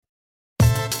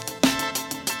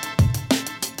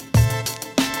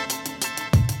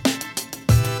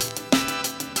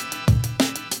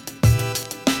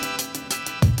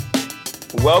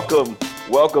Welcome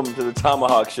to the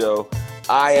ThomaHawk Show.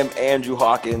 I am Andrew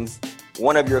Hawkins,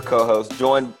 one of your co-hosts,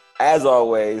 joined, as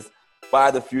always,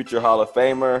 by the future Hall of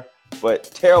Famer, but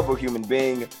terrible human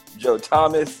being, Joe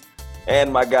Thomas,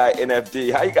 and my guy,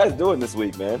 NFD. How you guys doing this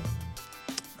week, man?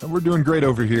 We're doing great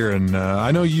over here, and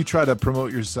I know you try to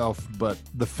promote yourself, but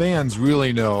the fans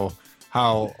really know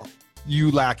how you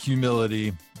lack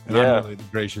humility, and I'm really the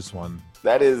gracious one.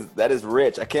 That is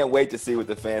rich. I can't wait to see what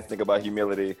the fans think about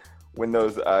humility when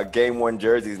those game-worn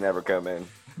jerseys never come in.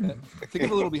 To give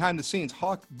a little behind the scenes,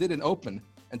 Hawk did an open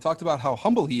and talked about how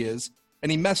humble he is, and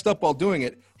he messed up while doing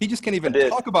it. He just can't even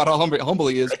talk about how humble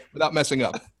he is without messing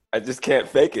up. I just can't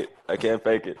fake it. I can't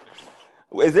fake it.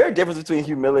 Is there a difference between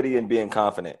humility and being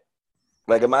confident?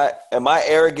 Like, am I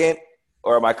arrogant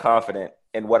or am I confident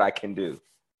in what I can do?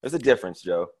 There's a difference,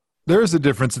 Joe. There is a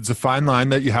difference. It's a fine line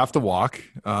that you have to walk,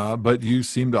 but you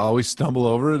seem to always stumble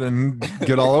over it and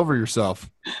get all over yourself.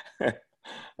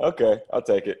 Okay, I'll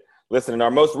take it. Listen, in our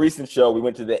most recent show, we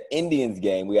went to the Indians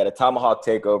game. We had a ThomaHawk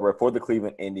takeover for the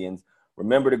Cleveland Indians.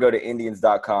 Remember to go to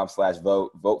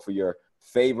indians.com/vote. Vote for your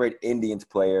favorite Indians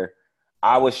player.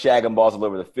 I was shagging balls all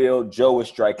over the field. Joe was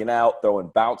striking out,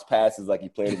 throwing bounce passes like he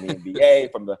played in the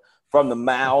NBA from the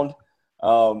mound.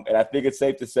 And I think it's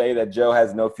safe to say that Joe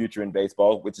has no future in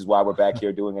baseball, which is why we're back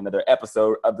here doing another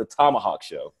episode of the ThomaHawk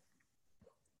Show.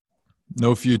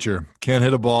 No future. Can't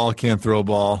hit a ball. Can't throw a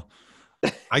ball.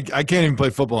 I can't even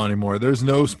play football anymore. There's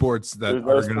no sports that are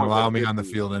going to allow me on the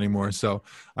field anymore. So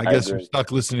I guess you're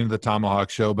stuck listening to the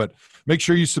ThomaHawk Show. But make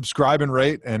sure you subscribe and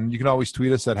rate, and you can always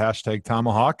tweet us at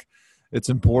 #ThomaHawk. It's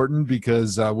important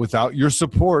because without your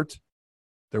support,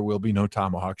 there will be no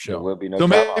ThomaHawk Show. There will be no so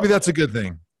ThomaHawk maybe that's a good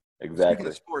thing. Exactly. Speaking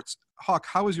of sports, Hawk,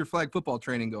 how is your flag football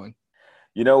training going?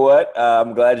 You know what?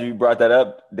 I'm glad you brought that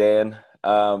up, Dan.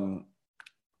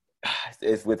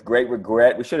 It's with great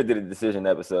regret. We should have did a decision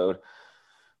episode.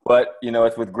 But,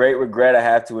 it's with great regret I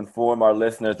have to inform our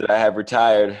listeners that I have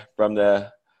retired from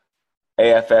the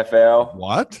AFFL.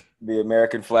 What? The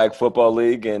American Flag Football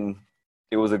League, and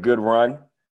it was a good run.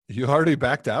 You already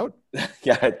backed out?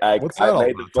 Yeah, I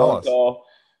made the phone call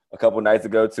a couple nights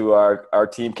ago to our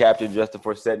team captain, Justin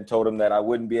Forsett, and told him that I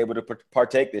wouldn't be able to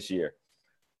partake this year.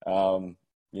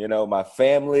 My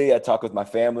family, I talked with my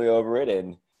family over it,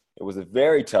 and it was a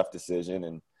very tough decision.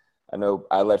 And I know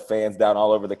I let fans down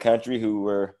all over the country who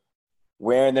were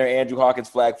wearing their Andrew Hawkins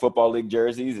Flag Football League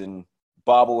jerseys and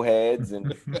bobbleheads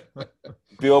and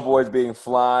billboards being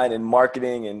flying and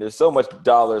marketing. And there's so much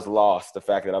dollars lost, the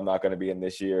fact that I'm not going to be in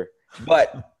this year.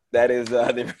 But that is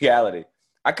the reality.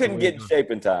 I couldn't get in shape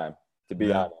in time, to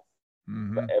be honest.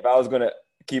 Mm-hmm. If I was going to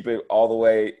keep it all the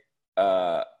way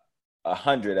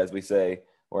 100, as we say,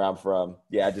 where I'm from,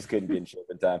 I just couldn't get in shape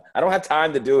in time. I don't have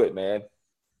time to do it, man.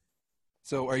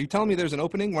 So are you telling me there's an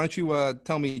opening? Why don't you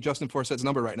tell me Justin Forsett's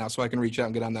number right now so I can reach out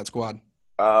and get on that squad?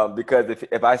 Because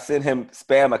if I send him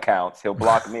spam accounts, he'll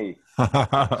block me.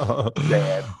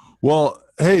 Dad. Well,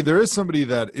 hey, there is somebody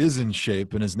that is in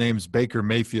shape, and his name's Baker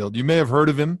Mayfield. You may have heard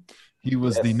of him. He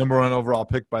was the number 1 overall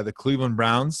pick by the Cleveland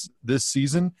Browns this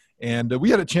season, and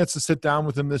we had a chance to sit down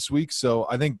with him this week, so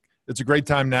I think it's a great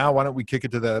time now. Why don't we kick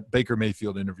it to the Baker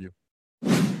Mayfield interview?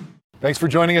 Thanks for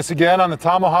joining us again on the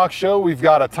ThomaHawk Show. We've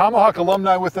got a ThomaHawk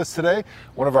alumni with us today,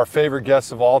 one of our favorite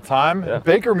guests of all time,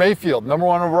 Baker Mayfield, number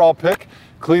 1 overall pick,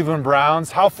 Cleveland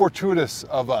Browns. How fortuitous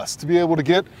of us to be able to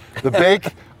get the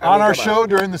Bake on our show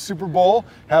during the Super Bowl,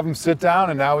 have him sit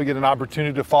down, and now we get an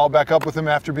opportunity to follow back up with him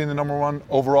after being the number 1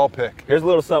 overall pick. Here's a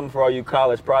little something for all you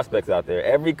college prospects out there.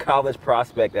 Every college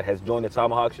prospect that has joined the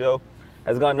ThomaHawk Show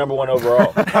has gone number 1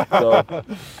 overall. So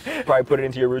probably put it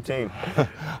into your routine.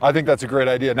 I think that's a great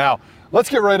idea. Now, let's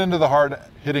get right into the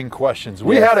hard-hitting questions.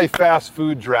 We had a fast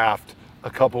food draft a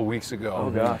couple weeks ago.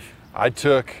 Oh, gosh. I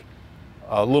took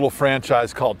a little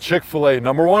franchise called Chick-fil-A,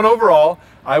 number 1 overall.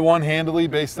 I won handily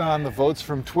based on the votes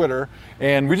from Twitter.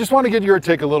 And we just want to get your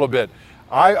take a little bit.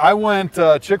 I went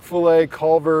Chick-fil-A,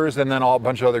 Culver's, and then a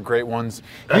bunch of other great ones.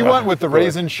 He went with the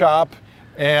Raisin Shop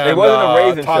and it wasn't a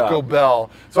Raisin Taco Shop.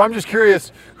 Bell. So I'm just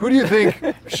curious, who do you think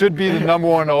should be the number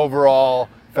 1 overall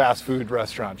fast food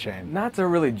restaurant chain? Not to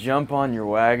really jump on your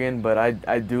wagon, but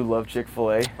I do love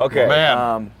Chick-fil-A. Okay.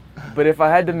 Man. But if I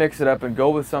had to mix it up and go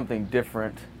with something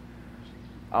different,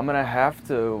 I'm going to have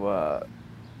to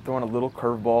throw in a little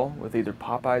curveball with either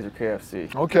Popeyes or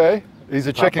KFC. Okay. He's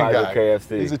a chicken Popeyes guy. or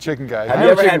KFC. He's a chicken guy. Have you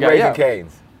ever had Raisin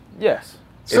Canes? Yes.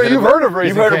 So you've heard of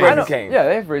Raisin Canes? You've heard of Raisin Canes? Yeah,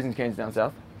 they have Raisin Canes down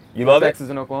south. You love Texas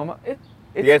and Oklahoma. It's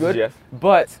the answer good. is yes.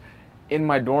 But in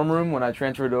my dorm room when I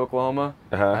transferred to Oklahoma,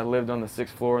 I lived on the 6th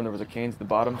floor and there was a Canes at the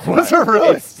bottom. So Was there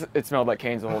really? It smelled like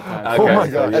Canes the whole time. Okay, Oh my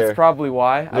God. That's probably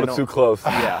why. A little too close.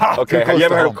 Yeah. Okay. Have you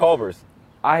ever heard of Culver's?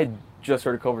 I just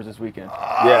heard of Culver's this weekend.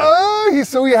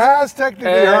 So he has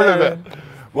technically heard of it.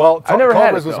 Well, I never had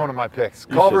Culver's it, was though. one of my picks.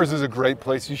 Culver's is a great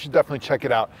place. You should definitely check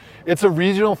it out. It's a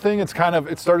regional thing. It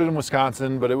started in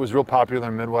Wisconsin, but it was real popular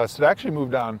in the Midwest. It actually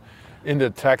moved down into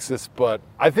Texas, but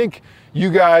I think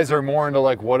you guys are more into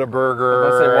like Whataburger.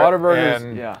 I say Whataburgers,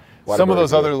 and some of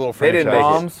those other little They didn't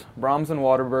franchises. Brahms and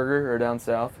Whataburger are down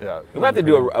south. Yeah, We'll have to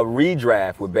do a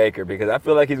redraft with Baker because I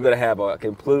feel like he's going to have a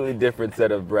completely different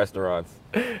set of restaurants,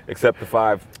 except the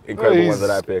 5 incredible ones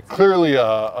that I picked. Clearly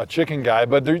a chicken guy,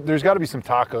 but there's got to be some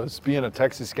tacos. Being a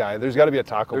Texas guy, there's got to be a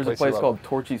taco place. There's a place called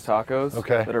Torchy's Tacos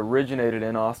that originated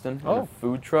in Austin. A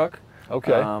food truck.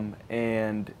 Okay.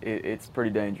 And it's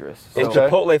pretty dangerous. It's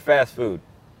Chipotle fast food.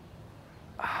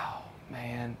 Oh,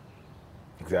 man.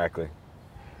 Exactly.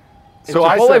 If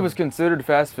Chipotle was considered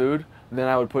fast food, then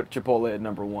I would put Chipotle at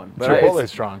number 1. But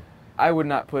Chipotle's strong. I would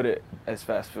not put it as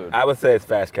fast food. I would say it's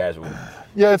fast casual.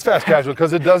 Yeah, it's fast casual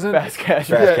because it doesn't. Fast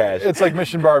casual. Fast casual. It's like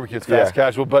Mission Barbecue. It's fast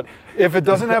casual. But if it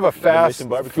doesn't have a fast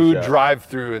food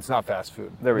drive-through, it's not fast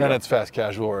food. Then it's fast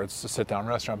casual or it's a sit-down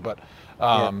restaurant. But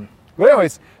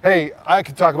anyways, hey, I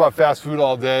could talk about fast food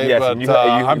all day, but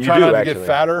I'm trying not to get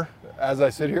fatter as I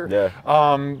sit here.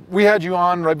 Yeah. We had you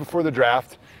on right before the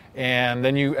draft. And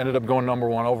then you ended up going number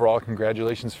 1 overall.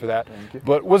 Congratulations for that. Thank you.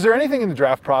 But was there anything in the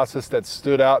draft process that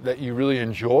stood out that you really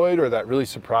enjoyed or that really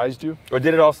surprised you? Or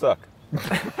did it all suck?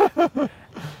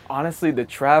 Honestly, the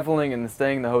traveling and the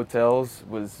staying in the hotels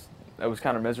was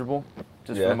kind of miserable,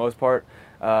 just for the most part,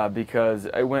 because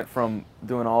I went from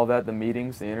doing all that, the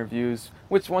meetings, the interviews,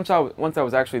 which once I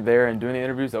was actually there and doing the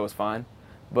interviews, that was fine.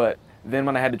 But then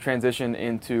when I had to transition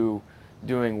into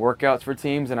doing workouts for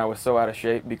teams, and I was so out of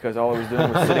shape because all I was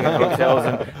doing was sitting in hotels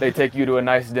and they take you to a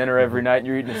nice dinner every night and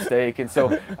you're eating a steak. And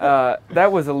so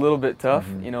that was a little bit tough,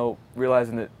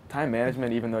 realizing that time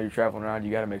management, even though you're traveling around, you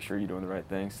got to make sure you're doing the right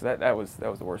things. So that was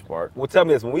the worst part. Well, tell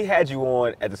me this. When we had you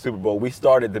on at the Super Bowl, we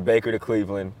started the Baker to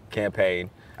Cleveland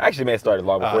campaign. Actually, may have started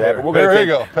long before that, but we're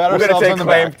going to take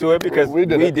claim to it because we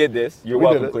did this. You're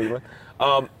welcome, Cleveland.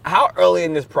 How early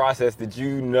in this process did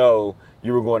you know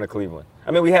you were going to Cleveland? I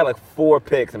mean, we had like 4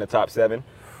 picks in the top 7,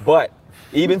 but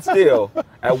even still,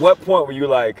 at what point were you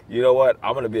like, you know what,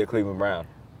 I'm going to be a Cleveland Brown?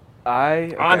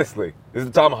 Honestly, this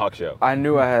is the ThomaHawk show. I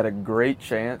knew I had a great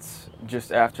chance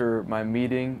just after my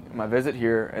visit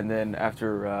here, and then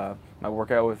after my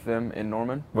workout with them in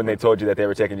Norman. When they told you that they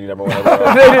were taking you number 1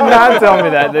 overall? They did not tell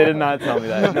me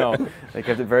that. No, they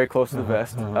kept it very close to the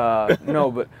vest.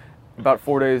 No, but about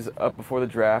 4 days up before the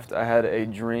draft, I had a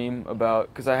dream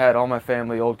because I had all my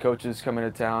family, old coaches coming to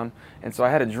town, and so I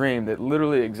had a dream that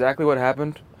literally exactly what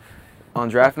happened on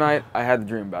draft night, I had the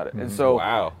dream about it. And so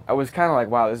I was kind of like,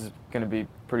 wow, this is going to be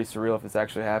pretty surreal if this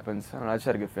actually happens. I don't know, I just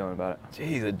had a good feeling about it.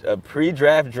 Jeez, a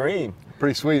pre-draft dream.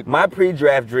 Pretty sweet. My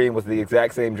pre-draft dream was the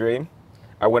exact same dream.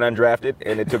 I went undrafted,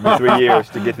 and it took me 3 years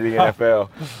to get to the NFL.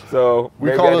 So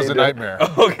we call this a nightmare.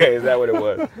 Okay, is that what it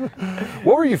was?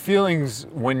 What were your feelings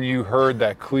when you heard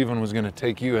that Cleveland was going to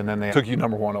take you, and then they took you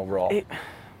number 1 overall?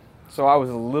 So I was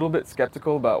a little bit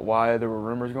skeptical about why there were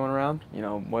rumors going around,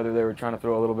 whether they were trying to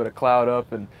throw a little bit of cloud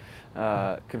up and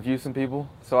confuse some people.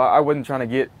 So I wasn't trying to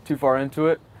get too far into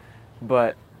it,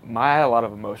 but I had a lot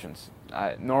of emotions.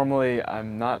 Normally,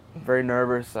 I'm not very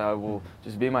nervous. I will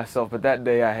just be myself, but that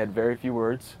day I had very few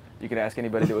words. You can ask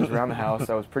anybody that was around the house.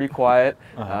 I was pretty quiet,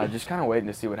 just kind of waiting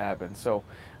to see what happened. So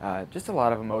just a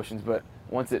lot of emotions, but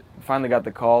once it finally got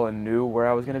the call and knew where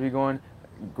I was going to be going,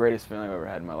 greatest feeling I've ever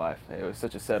had in my life. It was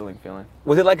such a settling feeling.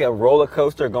 Was it like a roller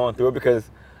coaster going through it? Because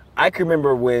I can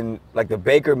remember when like the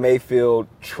Baker Mayfield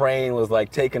train was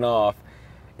like taking off,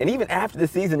 and even after the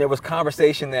season there was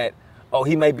conversation that, oh,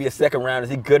 he might be a second rounder.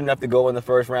 Is he good enough to go in the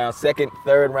first round, second,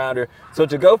 third rounder? So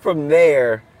to go from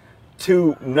there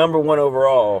to number 1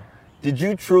 overall, did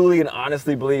you truly and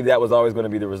honestly believe that was always going to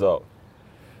be the result?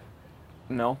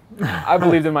 No. I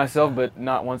believed in myself, but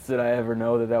not once did I ever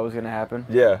know that was going to happen.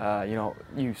 Yeah.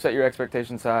 You set your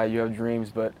expectations high, you have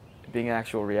dreams, but being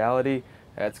actual reality,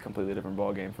 that's a completely different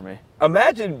ballgame for me.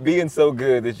 Imagine being so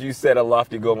good that you set a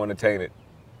lofty goal and attain it.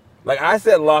 Like, I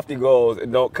set lofty goals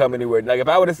and don't come anywhere. Like, if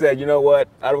I would have said, you know what,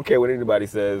 I don't care what anybody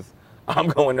says, I'm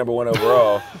going number 1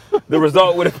 overall, the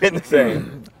result would have been the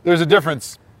same. There's a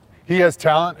difference. He has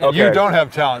talent, and you don't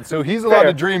have talent. So he's allowed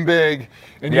to dream big,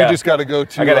 and you just got to go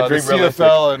to the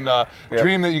CFL and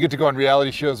dream that you get to go on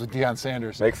reality shows with Deion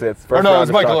Sanders. Makes sense. Or no,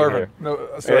 it's Michael Irvin. No,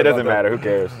 it doesn't matter. Who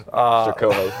cares? It's your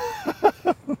co-host.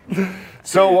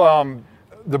 So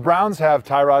the Browns have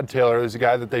Tyrod Taylor. There's a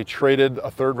guy that they traded a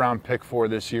 3rd-round pick for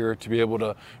this year to be able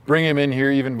to bring him in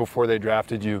here even before they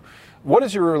drafted you. What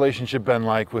has your relationship been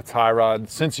like with Tyrod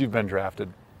since you've been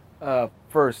drafted?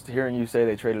 first, hearing you say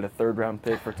they traded a third-round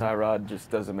pick for Tyrod just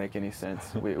doesn't make any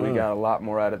sense. We got a lot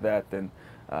more out of that than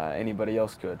anybody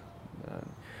else could.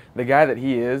 The guy that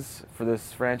he is for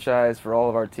this franchise, for all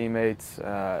of our teammates,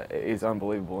 is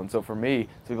unbelievable. And so for me,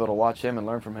 to be able to watch him and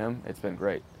learn from him, it's been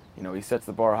great. You know, he sets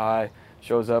the bar high,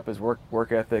 shows up, his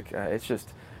work ethic.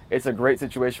 It's a great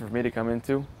situation for me to come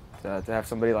into, to have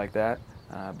somebody like that.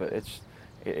 But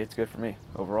it's good for me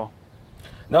overall.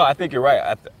 No, I think you're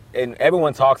right. And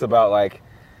everyone talks about, like,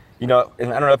 you know,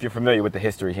 and I don't know if you're familiar with the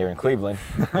history here in Cleveland,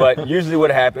 but usually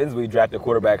what happens, we draft a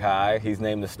quarterback high, he's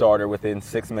named the starter within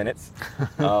 6 minutes,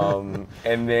 and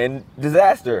then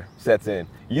disaster sets in,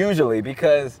 usually,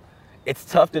 because it's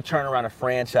tough to turn around a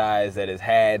franchise that has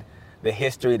had the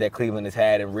history that Cleveland has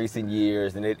had in recent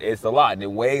years, and it's a lot, and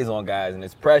it weighs on guys, and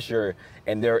it's pressure,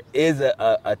 and there is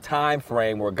a time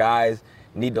frame where guys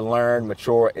need to learn,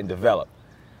 mature, and develop.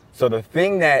 So the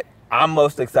thing that I'm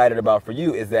most excited about for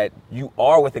you is that you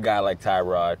are with a guy like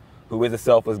Tyrod, who is a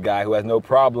selfless guy who has no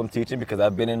problem teaching, because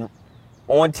I've been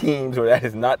on teams where that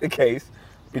is not the case,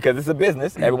 because it's a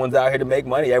business. Everyone's out here to make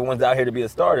money. Everyone's out here to be a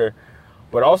starter,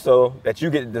 but also that you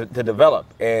get to develop.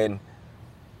 And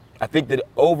I think the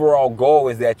overall goal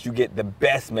is that you get the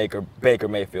best Baker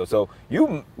Mayfield. So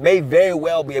you may very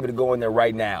well be able to go in there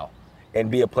right now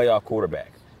and be a playoff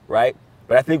quarterback, right?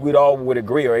 But I think we'd all would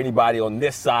agree, or anybody on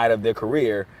this side of their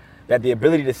career, that the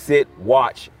ability to sit,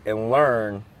 watch, and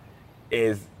learn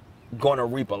is going to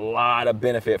reap a lot of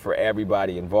benefit for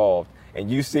everybody involved. And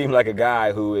you seem like a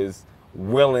guy who is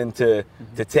willing to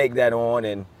take that on.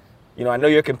 And, you know, I know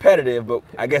you're competitive, but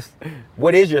I guess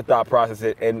what is your thought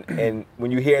process? And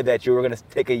when you hear that you're going to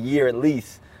take a year at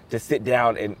least to sit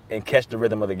down and catch the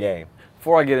rhythm of the game?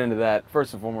 Before I get into that,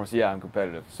 first and foremost, yeah, I'm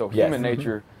competitive. So human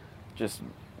nature, just,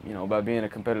 you know, by being a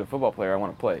competitive football player, I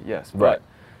want to play, yes. Right. But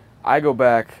I go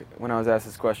back when I was asked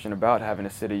this question about having to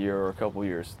sit a year or a couple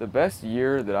years. The best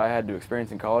year that I had to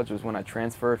experience in college was when I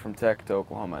transferred from Tech to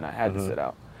Oklahoma, and I had to sit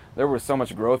out. There was so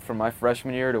much growth from my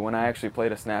freshman year to when I actually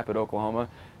played a snap at Oklahoma.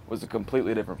 Was a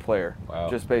completely different player. Wow.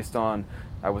 Just based on,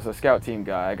 I was a scout team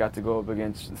guy. I got to go up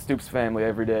against the Stoops family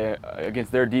every day,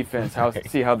 against their defense,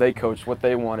 see how they coached, what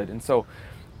they wanted. And so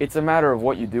it's a matter of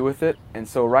what you do with it. And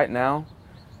so right now,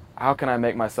 how can I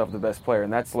make myself the best player?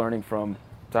 And that's learning from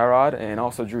Tyrod and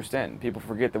also Drew Stanton. People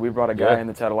forget that we brought a guy in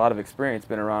that's had a lot of experience,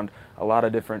 been around a lot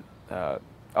of different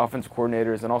offensive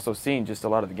coordinators, and also seen just a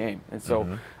lot of the game. And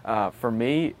so for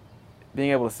me,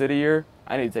 being able to sit a year,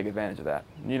 I need to take advantage of that.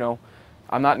 You know,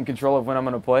 I'm not in control of when I'm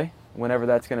going to play. Whenever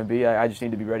that's going to be, I just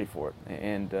need to be ready for it.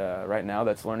 And right now,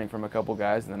 that's learning from a couple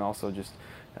guys, and then also just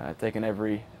taking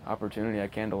every opportunity I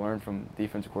can to learn from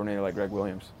defensive coordinator like Greg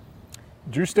Williams.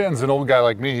 Drew Stanton's an old guy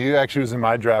like me. He actually was in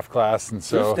my draft class, and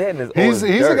so Drew Stanton he's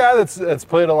a guy that's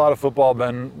played a lot of football,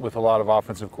 been with a lot of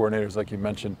offensive coordinators, like you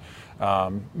mentioned.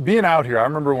 Being out here, I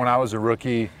remember when I was a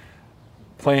rookie,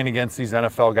 playing against these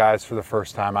NFL guys for the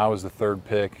first time. I was the third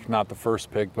pick, not the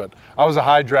first pick, but I was a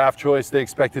high draft choice. They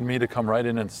expected me to come right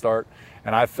in and start,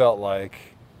 and I felt like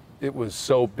it was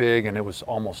so big and it was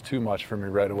almost too much for me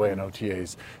right away in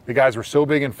OTAs. The guys were so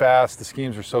big and fast. The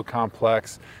schemes were so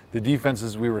complex. The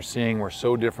defenses we were seeing were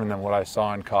so different than what I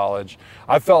saw in college.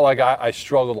 I felt like I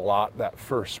struggled a lot that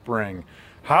first spring.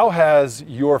 How has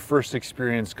your first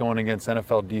experience going against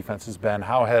NFL defenses been?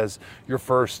 How has your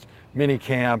first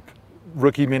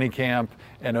rookie mini camp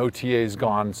and OTAs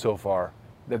gone so far?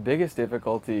 The biggest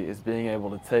difficulty is being able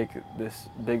to take this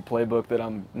big playbook that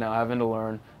I'm now having to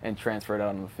learn and transfer it out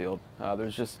on the field.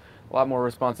 There's just a lot more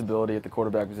responsibility at the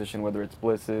quarterback position, whether it's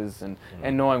blitzes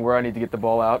and knowing where I need to get the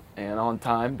ball out and on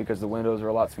time, because the windows are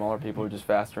a lot smaller. People are just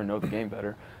faster and know the game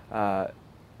better.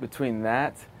 Between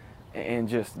that and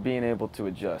just being able to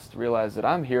adjust, realize that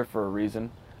I'm here for a reason.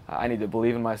 I need to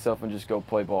believe in myself and just go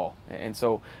play ball. And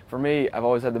so for me, I've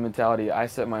always had the mentality, I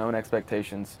set my own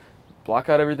expectations, block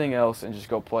out everything else, and just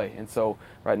go play. And so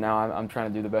right now I'm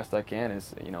trying to do the best I can,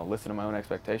 is, you know, listen to my own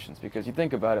expectations. Because you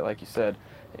think about it, like you said,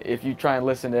 if you try and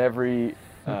listen to every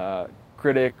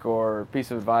critic or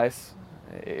piece of advice,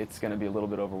 it's going to be a little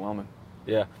bit overwhelming.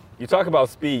 Yeah. You talk about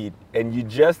speed, and you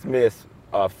just missed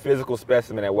a physical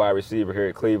specimen at wide receiver here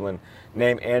at Cleveland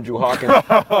named Andrew Hawkins.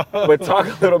 But talk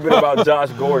a little bit about Josh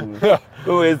Gordon,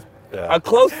 who is a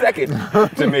close second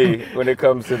to me when it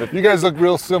comes to the... You guys look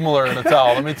real similar in a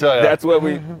towel, let me tell you. That's what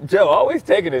Joe, always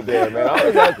taking it there, man.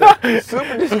 Always have to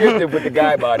super descriptive with the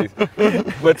guy bodies.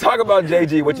 But talk about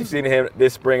JG, what you've seen of him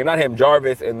this spring, and not him,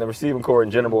 Jarvis, and the receiving core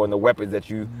in general, and the weapons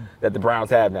that the Browns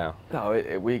have now.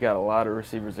 No, we got a lot of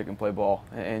receivers that can play ball,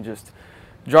 and just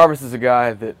Jarvis is a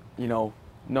guy that, you know,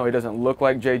 no, he doesn't look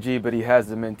like JG, but he has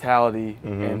the mentality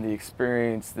and the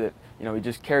experience that, you know, he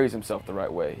just carries himself the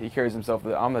right way. He carries himself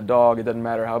that I'm the dog. It doesn't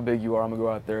matter how big you are. I'm going to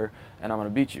go out there and I'm going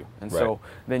to beat you. And so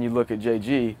then you look at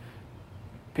JG,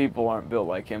 people aren't built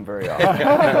like him very often,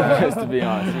 just to be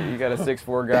honest. You got a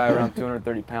 6'4" guy around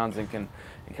 230 pounds and can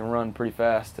run pretty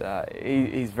fast.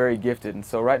 He's very gifted. And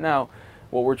so right now,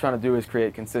 what we're trying to do is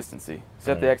create consistency.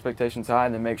 Set the expectations high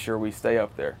and then make sure we stay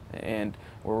up there. And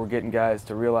where we're getting guys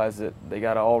to realize that they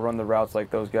got to all run the routes like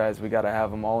those guys. We got to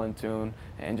have them all in tune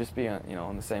and just be on, you know,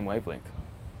 on the same wavelength.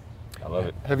 I love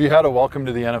it. Have you had a welcome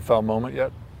to the NFL moment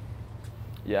yet?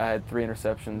 Yeah, I had 3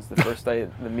 interceptions the first day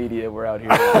the media were out here.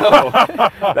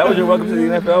 That was your welcome to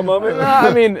the NFL moment? No,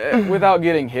 I mean, without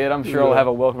getting hit, I'm sure I'll have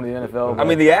a welcome to the NFL. I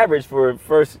mean, the average for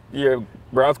first-year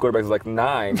Browns quarterbacks is like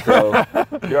 9, so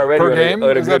you're already per game?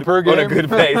 on a good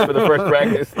pace for the first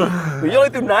practice. But you only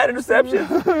threw 9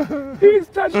 interceptions? He's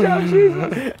touchdown,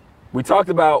 Jesus. We talked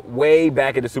about way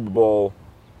back at the Super Bowl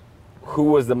who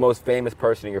was the most famous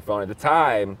person in your phone. At the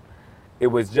time, it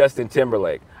was Justin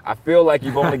Timberlake. I feel like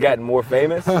you've only gotten more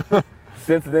famous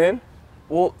since then.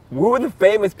 Well, who were the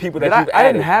famous people that you've added? I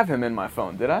didn't have him in my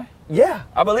phone, did I? Yeah,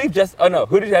 I believe oh no,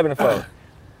 who did you have in the phone?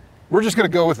 We're just going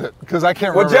to go with it because I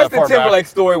can't remember. Well, Justin Timberlake's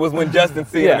story was when Justin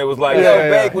seen him. It was like,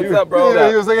 yo, Bake, what's up, bro? Yeah,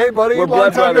 he was like, hey, buddy, we're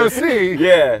long time no brothers. see.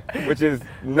 Yeah, which is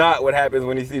not what happens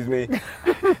when he sees me.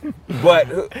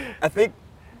 But I think,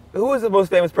 who was the most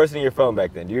famous person in your phone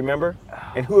back then? Do you remember?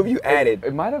 And who have you added?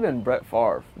 It might have been Brett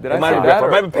Favre. Did I might say have that? It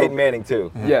might have been Peyton Manning, too.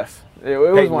 Yes, it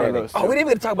was one of those two. Oh, we didn't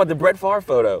even talk about the Brett Favre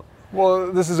photo.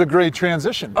 Well, this is a great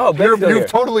transition. Oh, you've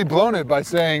totally blown it by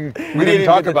saying we didn't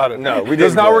talk about it. No, we didn't.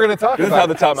 Because now we're going to talk about it. This is how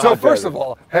the top So first of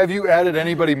all, have you added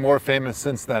anybody more famous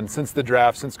since then, since the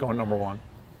draft, since going number 1?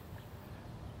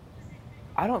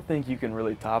 I don't think you can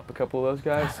really top a couple of those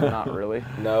guys. So not really.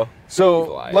 No.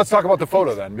 So let's talk about the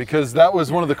photo then, because that was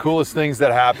one of the coolest things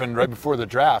that happened right before the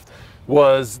draft.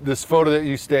 Was this photo that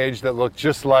you staged that looked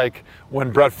just like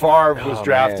when Brett Favre was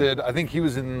drafted. Man. I think he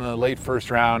was in the late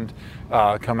first round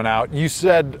coming out. You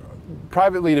said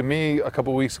privately to me a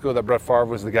couple weeks ago that Brett Favre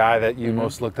was the guy that you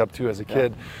most looked up to as a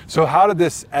kid. So how did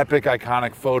this epic,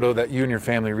 iconic photo that you and your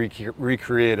family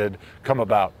recreated come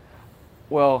about?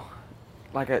 Well,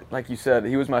 like you said,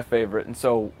 he was my favorite, and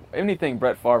so anything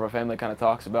Brett Favre, our family kind of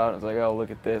talks about, it's like, oh, look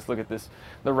at this,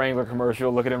 the Wrangler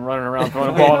commercial, look at him running around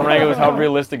throwing a ball in Wranglers, how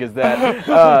realistic is that?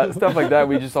 Stuff like that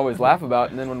we just always laugh about,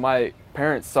 and then when my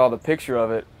parents saw the picture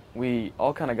of it, we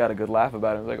all kind of got a good laugh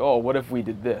about it. It was like, oh, what if we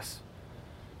did this?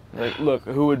 Like, look,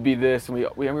 who would be this? And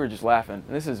we were just laughing,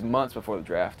 and this is months before the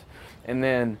draft. And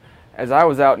then as I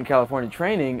was out in California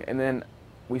training, and then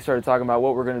we started talking about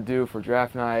what we're going to do for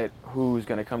draft night, who's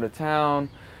going to come to town,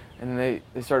 and then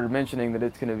they started mentioning that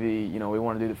it's going to be, you know, we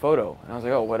want to do the photo. And I was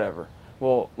like, oh, whatever.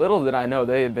 Well, little did I know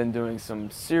they had been doing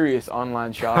some serious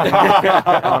online shopping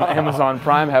on Amazon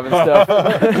Prime, having stuff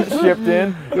shipped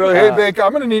in. They're like, hey, Bake,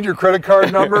 I'm going to need your credit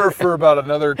card number for about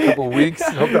another couple of weeks.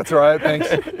 Hope that's all right. Thanks.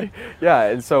 Yeah,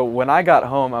 and so when I got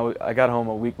home, I got home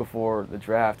a week before the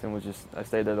draft and I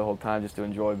stayed there the whole time just to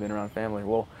enjoy being around family.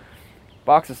 Well,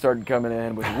 boxes started coming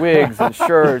in with wigs and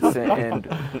shirts and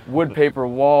wood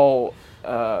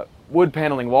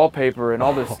paneling wallpaper and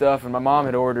all this stuff, and my mom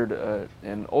had ordered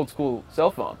an old school cell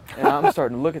phone, and I'm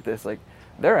starting to look at this like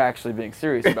they're actually being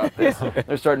serious about this.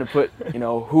 They're starting to put, you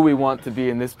know, who we want to be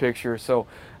in this picture. So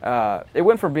it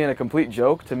went from being a complete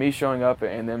joke to me showing up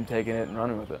and them taking it and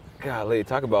running with it. Golly,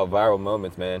 talk about viral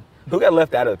moments, man. Who got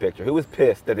left out of the picture? Who was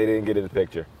pissed that they didn't get in the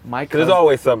picture? Because there's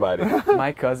always somebody.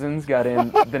 My cousins got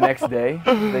in the next day.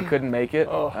 They couldn't make it.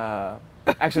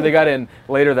 Actually, they got in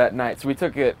later that night. So we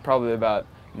took it probably about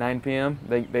 9 p.m.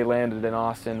 They landed in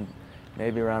Austin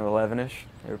maybe around 11-ish.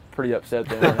 They were pretty upset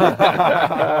then.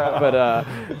 But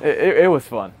it was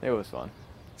fun. It was fun.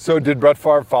 So did Brett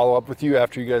Favre follow up with you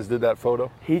after you guys did that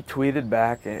photo? He tweeted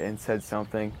back and said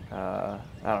something. I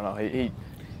don't know.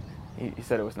 He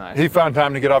said it was nice. He found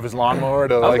time to get off his lawnmower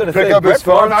to pick up his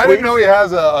phone. I didn't know he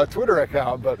has a Twitter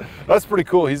account, but that's pretty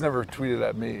cool. He's never tweeted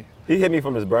at me. He hit me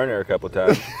from his burner a couple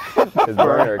times. His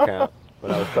burner account.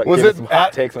 When I was it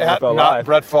at NFL not Live.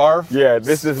 Brett Favre? Yeah,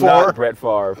 this is not Brett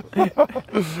Favre.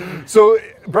 So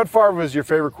Brett Favre was your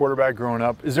favorite quarterback growing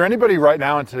up. Is there anybody right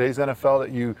now in today's NFL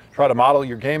that you try to model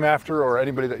your game after, or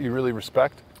anybody that you really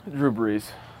respect? Drew Brees.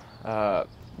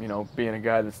 You know, being a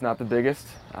guy that's not the biggest,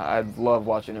 I love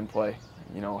watching him play.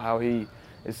 You know, how he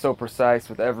is so precise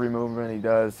with every movement he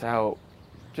does, how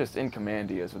just in command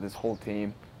he is with his whole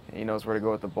team. He knows where to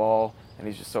go with the ball, and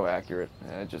he's just so accurate.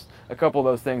 Just a couple of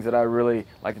those things that I really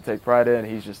like to take pride in.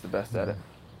 He's just the best at it.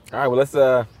 All right, well,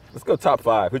 let's go top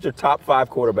 5. Who's your top 5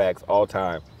 quarterbacks all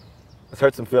time? Let's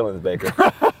hurt some feelings, Baker.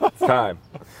 time.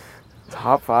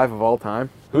 Top 5 of all time.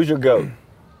 Who's your GOAT?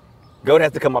 GOAT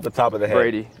has to come off the top of the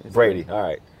head. Brady. All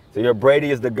right. So your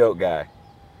Brady is the GOAT guy.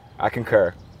 I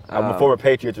concur. I'm a former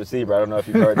Patriots receiver. I don't know if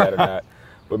you've heard that or not.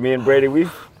 But me and Brady, we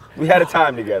had a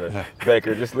time together,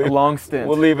 Baker. Just leave, a long stint.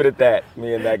 We'll leave it at that,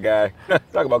 me and that guy.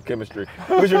 Talk about chemistry.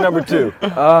 Who's your number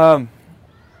 2?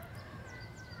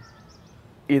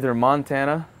 Either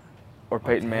Montana or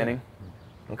Peyton Manning.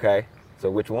 Okay. So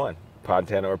which one?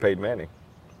 Montana or Peyton Manning?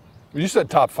 You said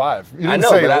top 5. You didn't I know,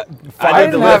 say but I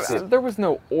did the list. There was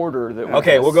no order that.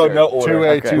 Okay, we'll go no order.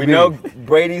 2A, 2B. We know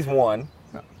Brady's 1,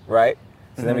 right?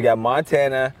 So then we got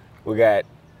Montana. We got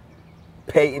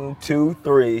Peyton 2,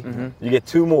 3. You get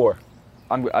 2 more.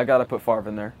 I gotta put Favre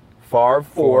in there. Favre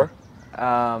 4.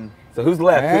 So who's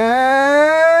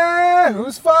left?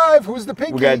 Who's 5? Who's the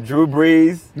pinky? We got Drew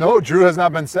Brees. No, Drew has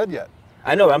not been said yet.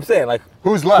 I know. I'm saying, like,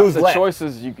 who's left? Who's The left?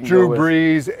 choices you can Drew go with.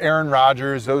 Brees, Aaron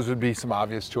Rodgers. Those would be some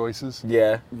obvious choices.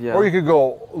 Yeah. Yeah. Or you could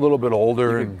go a little bit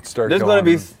older and start. There's going to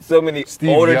be so many Steve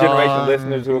older Young, generation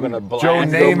listeners who are going to blast Joe over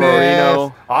Namath,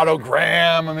 Marino. Otto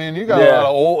Graham. I mean, you got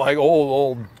a lot of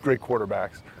old great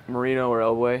quarterbacks. Marino or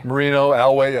Elway. Marino,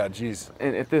 Elway, yeah, geez.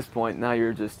 And at this point, now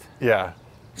you're just. Yeah.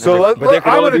 So But there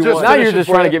can I'm only going to be just one. Now finish you're it just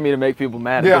for trying to you. get me to make people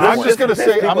mad. Yeah, at this I'm point. just going to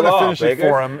say, I'm going to people finish off, it Baker.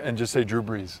 for him and just say Drew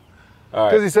Brees. All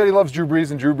Because right. he said he loves Drew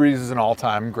Brees, and Drew Brees is an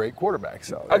all-time great quarterback.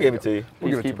 So I'll give it to you.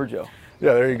 We'll give it to Peacekeeper Joe.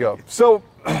 Yeah, there you go. So,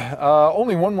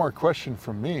 only one more question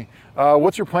from me.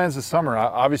 What's your plans this summer?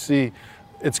 Obviously,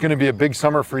 it's going to be a big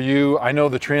summer for you. I know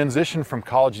the transition from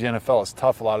college to the NFL is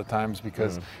tough a lot of times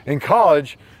because in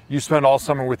college, you spend all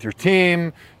summer with your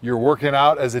team, you're working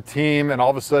out as a team, and all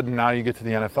of a sudden now you get to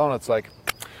the NFL and it's like,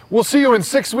 we'll see you in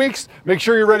 6 weeks. Make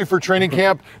sure you're ready for training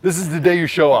camp. This is the day you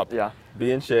show up. Yeah.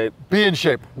 Be in shape. Be in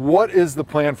shape. What is the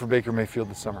plan for Baker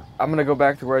Mayfield this summer? I'm going to go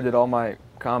back to where I did all my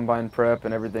combine prep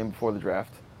and everything before the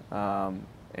draft.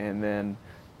 And then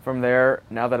from there,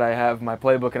 now that I have my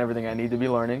playbook and everything I need to be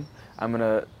learning, I'm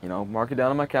going to, mark it down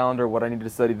on my calendar, what I need to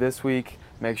study this week,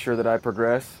 make sure that I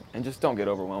progress, and just don't get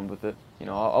overwhelmed with it.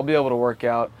 I'll be able to work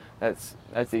out. That's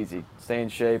easy. Stay in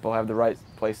shape. I'll have the right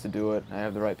place to do it. I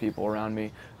have the right people around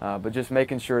me. But just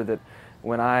making sure that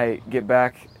when I get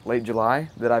back late July,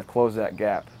 that I've closed that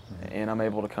gap and I'm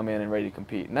able to come in and ready to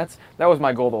compete. And that was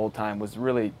my goal the whole time, was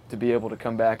really to be able to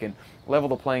come back and level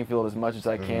the playing field as much as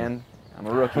I can. I'm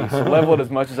a rookie, so level it as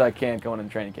much as I can going in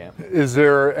training camp. Is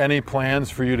there any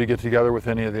plans for you to get together with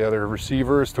any of the other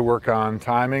receivers to work on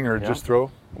timing or just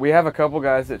throw? We have a couple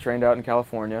guys that trained out in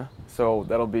California, so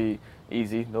that'll be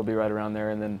easy. They'll be right around there.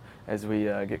 And then as we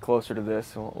get closer to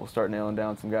this, we'll start nailing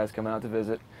down some guys coming out to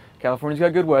visit. California's got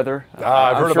good weather.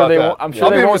 I've heard about that. I'm sure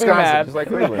they won't be mad. Just like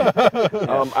Cleveland.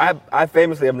 I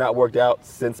famously have not worked out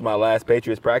since my last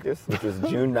Patriots practice, which was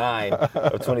June 9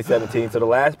 of 2017. So the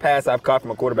last pass I've caught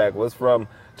from a quarterback was from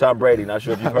Tom Brady. Not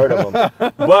sure if you've heard of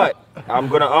him. But I'm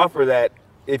going to offer that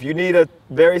if you need a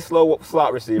very slow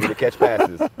slot receiver to catch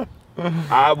passes,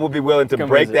 I will be willing to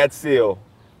break that seal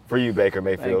for you, Baker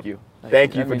Mayfield. Thank you.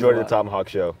 Thank you for joining the ThomaHawk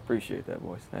Show. Appreciate that,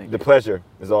 boys. Thank you. The pleasure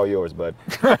is all yours, bud.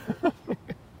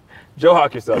 Joe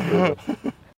Hawk yourself,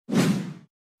 dude.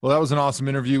 Well, that was an awesome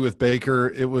interview with Baker.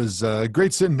 It was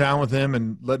great sitting down with him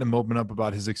and letting him open up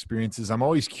about his experiences. I'm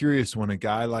always curious when a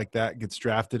guy like that gets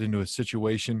drafted into a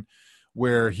situation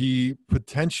where he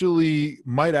potentially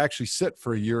might actually sit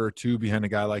for a year or two behind a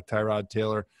guy like Tyrod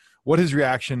Taylor, what his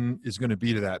reaction is going to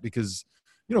be to that. Because,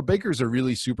 Baker's a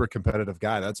really super competitive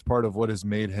guy. That's part of what has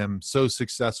made him so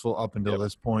successful up until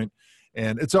this point.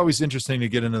 And it's always interesting to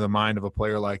get into the mind of a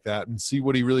player like that and see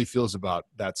what he really feels about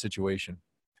that situation.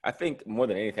 I think more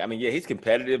than anything, he's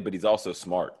competitive, but he's also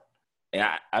smart. And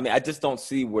I just don't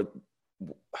see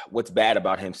what's bad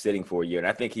about him sitting for a year. And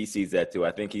I think he sees that too.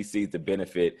 I think he sees the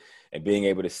benefit in being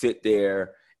able to sit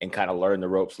there and kind of learn the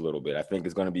ropes a little bit. I think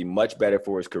it's going to be much better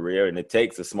for his career. And it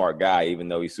takes a smart guy, even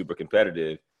though he's super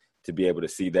competitive, to be able to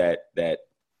see that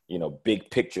big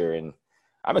picture. And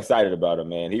I'm excited about him,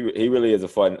 man. He really is a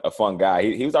fun guy.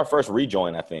 He was our first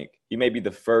rejoin, I think. He may be the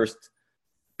first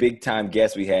big-time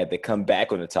guest we had that come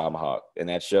back on the ThomaHawk, and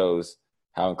that shows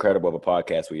how incredible of a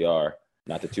podcast we are.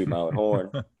 Not to toot my own horn,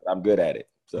 but I'm good at it.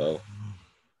 So,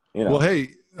 Well,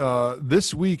 hey,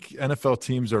 this week NFL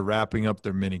teams are wrapping up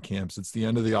their mini camps. It's the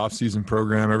end of the offseason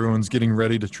program. Everyone's getting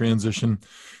ready to transition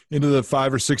into the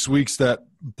 5 or 6 weeks that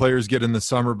players get in the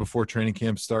summer before training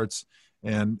camp starts.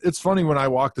 And it's funny when I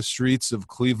walk the streets of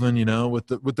Cleveland, with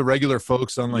the regular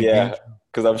folks on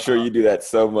because I'm sure you do that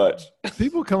so much.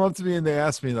 People come up to me and they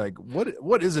ask me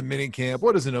what is a mini camp?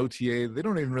 What is an OTA? They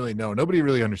don't even really know. Nobody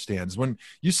really understands. When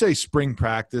you say spring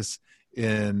practice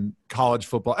in college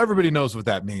football, everybody knows what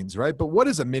that means, right? But what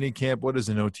is a mini camp? What is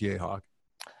an OTA, Hawk?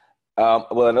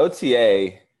 Well, an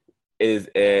OTA is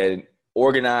an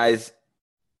organized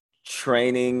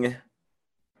training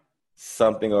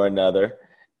something or another.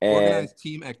 And Organized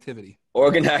team activity.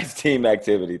 organized team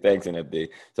activity. Thanks, NFD.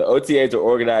 So OTAs are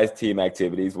organized team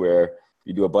activities where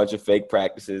you do a bunch of fake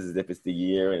practices as if it's the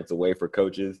year, and it's a way for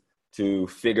coaches to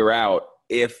figure out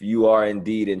if you are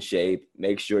indeed in shape,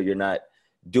 make sure you're not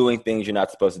doing things you're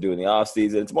not supposed to do in the off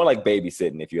season. It's more like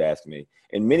babysitting, if you ask me.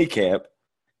 And minicamp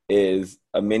is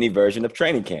a mini version of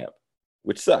training camp,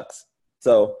 which sucks.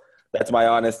 So that's my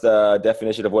honest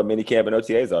definition of what minicamp and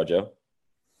OTAs are, Joe.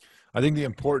 I think the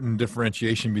important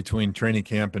differentiation between training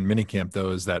camp and minicamp,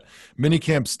 though, is that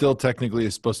minicamp still technically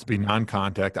is supposed to be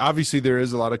non-contact. Obviously, there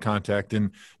is a lot of contact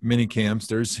in minicamps.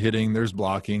 There's hitting, there's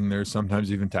blocking, there's sometimes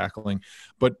even tackling.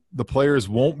 But the players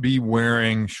won't be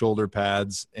wearing shoulder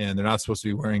pads, and they're not supposed to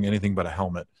be wearing anything but a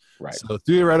helmet. Right. So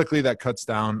theoretically, that cuts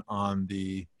down on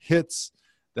the hits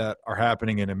that are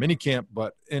happening in a minicamp.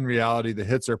 But in reality, the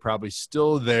hits are probably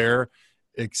still there,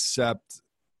 except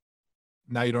 –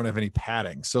 now you don't have any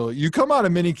padding. So you come out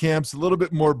of mini camps a little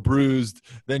bit more bruised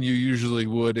than you usually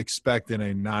would expect in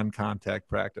a non-contact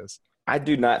practice. I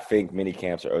do not think mini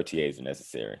camps or OTAs are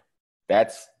necessary.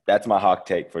 That's my hawk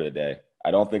take for the day.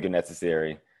 I don't think they're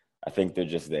necessary. I think they're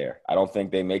just there. I don't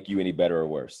think they make you any better or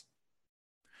worse.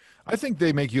 I think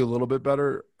they make you a little bit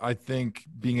better. I think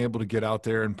being able to get out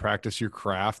there and practice your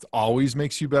craft always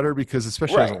makes you better because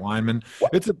especially as a lineman,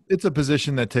 it's a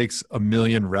position that takes a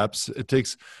million reps. It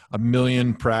takes a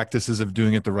million practices of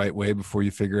doing it the right way before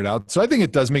you figure it out. So I think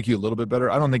it does make you a little bit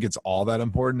better. I don't think it's all that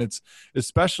important. It's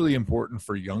especially important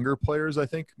for younger players, I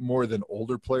think, more than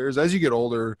older players. As you get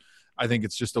older, I think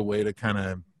it's just a way to kind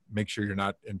of make sure you're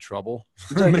not in trouble.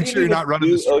 Make sure you're not running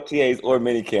the OTAs or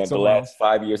minicamp the last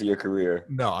 5 years of your career.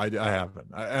 No, I haven't.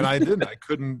 I didn't. I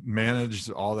couldn't manage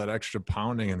all that extra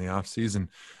pounding in the off season.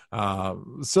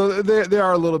 So they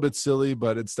are a little bit silly,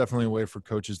 but it's definitely a way for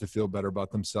coaches to feel better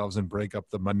about themselves and break up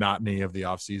the monotony of the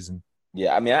off season.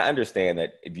 Yeah, I mean, I understand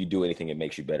that if you do anything, it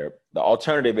makes you better. The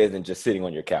alternative isn't just sitting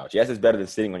on your couch. Yes, it's better than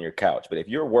sitting on your couch, but if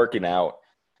you're working out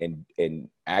and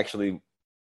actually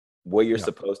where you're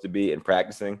supposed to be and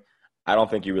practicing, I don't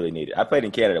think you really need it. I played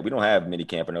in Canada. We don't have mini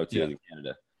camp and OTAs in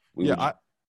Canada.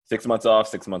 6 months off,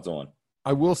 6 months on.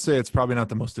 I will say it's probably not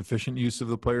the most efficient use of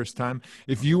the player's time.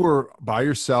 If you were by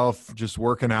yourself, just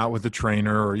working out with a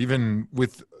trainer or even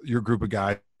with your group of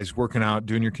guys working out,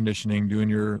 doing your conditioning, doing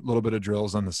your little bit of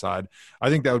drills on the side, I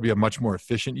think that would be a much more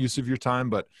efficient use of your time.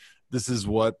 But this is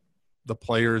what the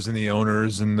players and the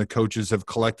owners and the coaches have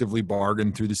collectively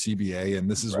bargained through the CBA,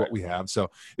 and this is what we have. So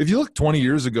if you look 20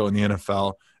 years ago in the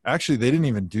NFL, actually they didn't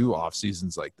even do off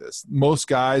seasons like this. Most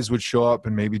guys would show up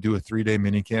and maybe do a 3-day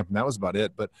mini camp, and that was about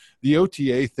it. But the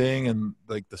OTA thing and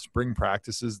like the spring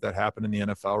practices that happen in the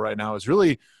NFL right now is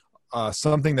really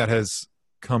something that has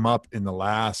come up in the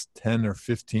last 10 or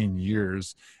 15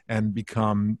 years and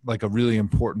become like a really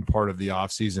important part of the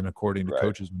offseason, according to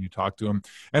coaches when you talk to them.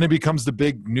 And it becomes the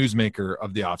big newsmaker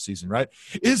of the offseason, right?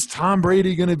 Is Tom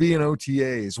Brady going to be in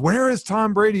OTAs? Where is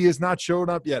Tom Brady? Has not showed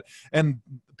up yet. And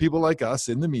people like us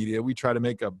in the media, we try to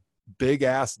make a big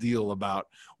ass deal about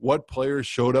what players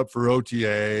showed up for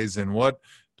OTAs and what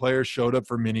players showed up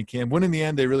for minicamp, when in the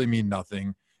end they really mean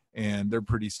nothing and they're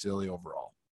pretty silly overall.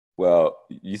 Well,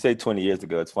 you say 20 years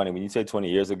ago. It's funny when you say 20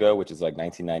 years ago, which is like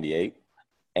 1998.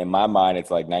 In my mind,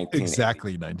 it's like 1980.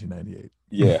 Exactly 1998.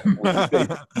 Yeah.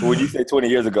 When you say 20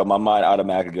 years ago, my mind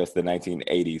automatically goes to the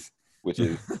 1980s, which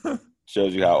is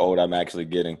shows you how old I'm actually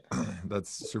getting.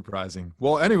 That's surprising.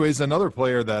 Well, anyways, another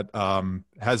player that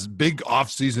has big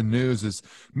offseason news is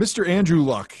Mr. Andrew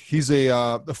Luck. He's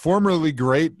a formerly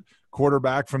great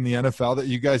quarterback from the NFL that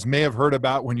you guys may have heard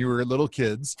about when you were little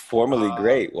kids. Formerly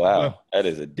great. Wow. That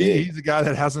is a dig. He's a guy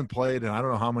that hasn't played in I don't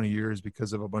know how many years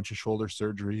because of a bunch of shoulder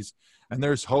surgeries. And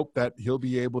there's hope that he'll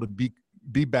be able to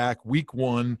be back week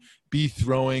 1, be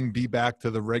throwing, be back to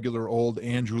the regular old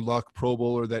Andrew Luck Pro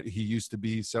Bowler that he used to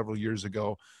be several years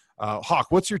ago. Hawk,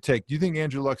 what's your take? Do you think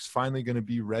Andrew Luck's finally going to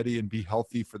be ready and be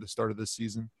healthy for the start of this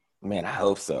season? Man, I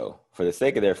hope so. For the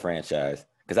sake of their franchise.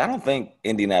 Because I don't think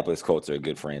Indianapolis Colts are a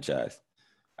good franchise.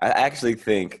 I actually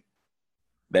think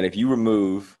that if you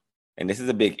remove, and this is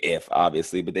a big if,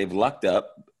 obviously, but they've lucked up,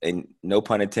 and no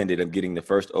pun intended, of getting the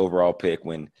first overall pick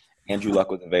when Andrew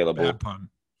Luck was available. Bad pun.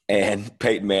 And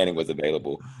Peyton Manning was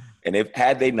available. And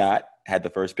had they not had the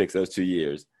first picks those 2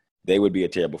 years, they would be a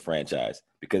terrible franchise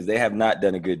because they have not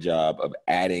done a good job of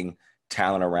adding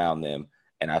talent around them.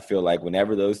 And I feel like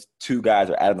whenever those two guys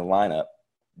are out of the lineup,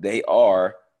 they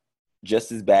are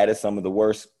just as bad as some of the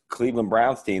worst Cleveland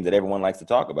Browns teams that everyone likes to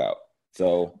talk about.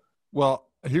 So, well,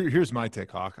 here's my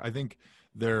take, Hawk. I think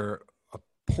they're a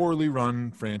poorly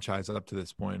run franchise up to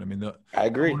this point. I mean, the I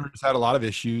agree. owners had a lot of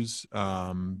issues.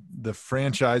 The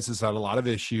franchise has had a lot of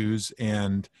issues,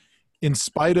 and in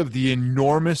spite of the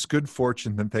enormous good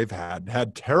fortune that they've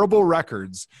had terrible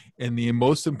records in the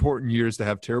most important years to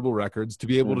have terrible records, to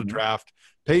be able to draft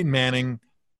Peyton Manning,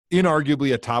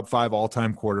 inarguably a top 5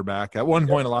 all-time quarterback. At one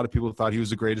point, a lot of people thought he was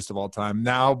the greatest of all time.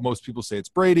 Now, most people say it's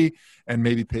Brady, and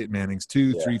maybe Peyton Manning's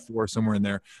 2, 3, 4, somewhere in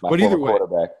there. But either way,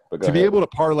 to be able to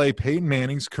parlay Peyton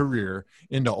Manning's career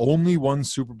into only one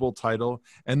Super Bowl title,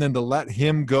 and then to let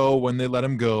him go when they let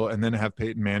him go, and then have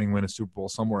Peyton Manning win a Super Bowl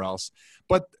somewhere else,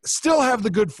 but still have the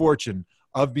good fortune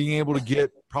of being able to get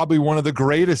probably one of the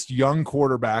greatest young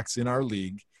quarterbacks in our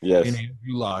league, in Andrew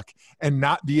Luck, and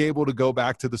not be able to go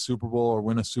back to the Super Bowl or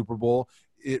win a Super Bowl,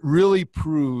 it really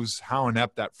proves how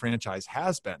inept that franchise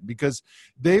has been, because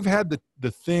they've had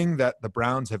the thing that the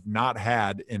Browns have not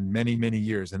had in many, many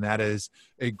years, and that is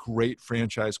a great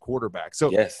franchise quarterback. So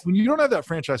when you don't have that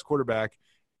franchise quarterback,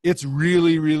 it's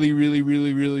really, really, really,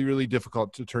 really, really, really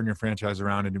difficult to turn your franchise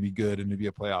around and to be good and to be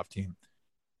a playoff team.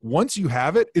 Once you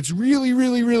have it, it's really,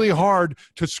 really, really hard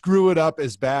to screw it up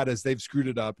as bad as they've screwed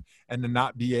it up, and to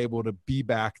not be able to be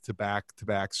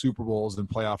back-to-back Super Bowls and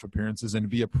playoff appearances and to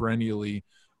be a perennially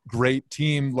great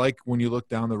team, like when you look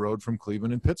down the road from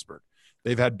Cleveland and Pittsburgh.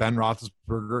 They've had Ben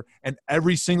Roethlisberger, and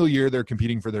every single year they're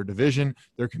competing for their division.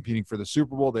 They're competing for the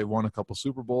Super Bowl. They've won a couple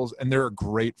Super Bowls, and they're a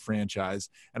great franchise.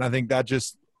 And I think that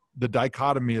just the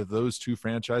dichotomy of those two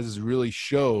franchises really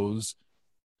shows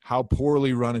how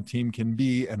poorly run a team can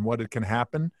be and what it can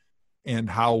happen, and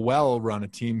how well run a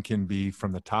team can be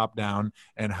from the top down,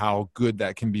 and how good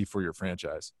that can be for your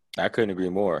franchise. I couldn't agree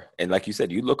more. And like you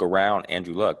said, you look around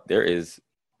Andrew Luck, there is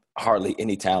hardly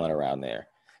any talent around there,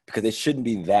 because it shouldn't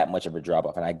be that much of a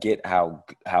drop-off. And I get how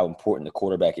important the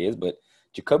quarterback is, but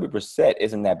Jacoby Brissett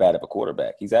isn't that bad of a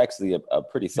quarterback. He's actually a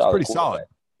pretty solid quarterback. Solid.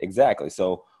 Exactly.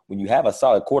 So when you have a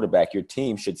solid quarterback, your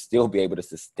team should still be able to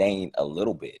sustain a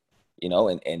little bit.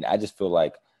 And I just feel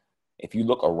like if you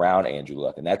look around Andrew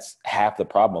Luck, and that's half the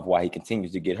problem of why he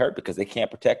continues to get hurt, because they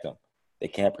can't protect him. They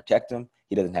can't protect him.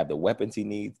 He doesn't have the weapons he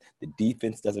needs. The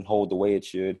defense doesn't hold the way it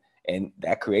should. And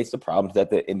that creates the problems that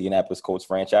the Indianapolis Colts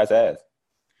franchise has.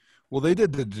 Well, they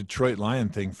did the Detroit Lion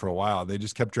thing for a while. They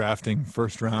just kept drafting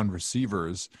first-round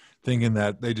receivers, thinking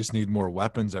that they just need more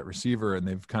weapons at receiver, and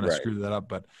they've kind of screwed that up.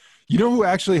 But you know who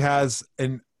actually has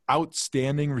an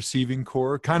outstanding receiving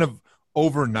core? Kind of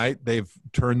overnight, they've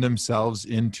turned themselves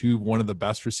into one of the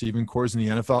best receiving cores in the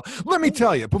NFL. Let me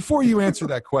tell you, before you answer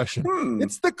that question,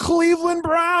 it's the Cleveland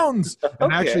Browns.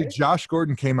 And actually, Josh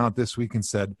Gordon came out this week and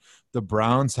said the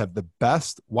Browns have the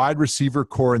best wide receiver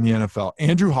core in the NFL.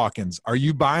 Andrew Hawkins, are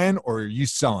you buying or are you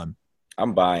selling?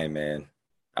 I'm buying, man.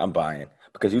 I'm buying.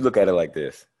 Because you look at it like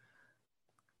this.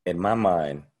 In my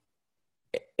mind,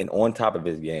 and on top of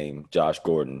his game, Josh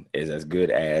Gordon is as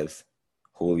good as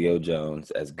Julio Jones,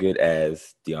 as good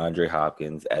as DeAndre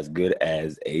Hopkins, as good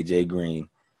as A.J. Green.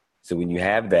 So when you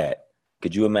have that,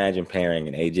 could you imagine pairing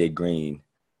an A.J. Green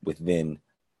with then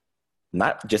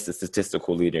not just a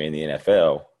statistical leader in the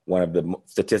NFL, one of the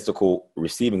statistical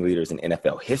receiving leaders in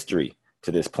NFL history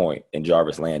to this point in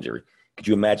Jarvis Landry? Could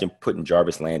you imagine putting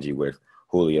Jarvis Landry with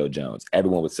Julio Jones?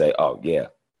 Everyone would say, oh, yeah,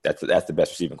 that's the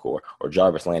best receiving core. Or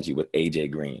Jarvis Landry with A.J.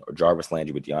 Green, or Jarvis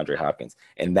Landry with DeAndre Hopkins.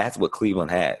 And that's what Cleveland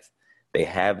has. They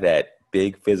have that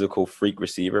big physical freak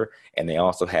receiver, and they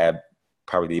also have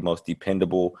probably the most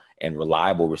dependable and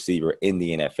reliable receiver in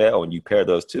the NFL. And you pair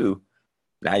those two,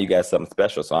 now you got something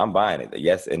special. So I'm buying it.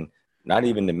 Yes, and not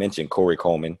even to mention Corey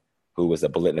Coleman, who was a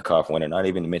Biletnikoff winner, not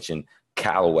even to mention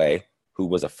Callaway, who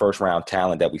was a first-round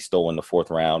talent that we stole in the fourth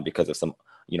round because of some,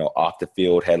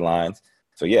 off-the-field headlines.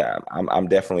 So, yeah, I'm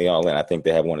definitely all in. I think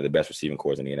they have one of the best receiving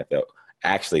cores in the NFL,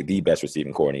 actually the best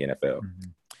receiving core in the NFL. Mm-hmm.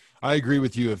 I agree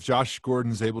with you. If Josh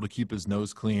Gordon's able to keep his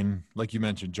nose clean, like you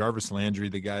mentioned, Jarvis Landry,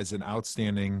 the guy's an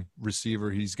outstanding receiver.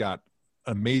 He's got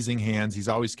amazing hands. He's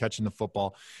always catching the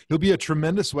football. He'll be a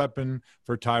tremendous weapon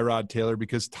for Tyrod Taylor,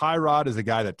 because Tyrod is a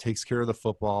guy that takes care of the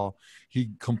football.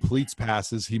 He completes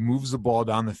passes. He moves the ball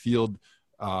down the field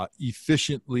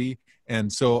efficiently.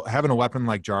 And so having a weapon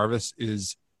like Jarvis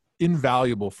is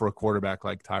invaluable for a quarterback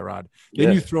like Tyrod.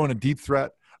 Then you throw in a deep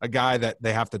threat, a guy that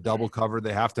they have to double cover,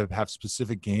 they have to have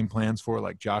specific game plans for,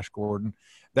 like Josh Gordon.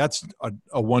 That's a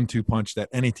 1-2 punch that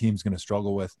any team's going to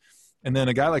struggle with. And then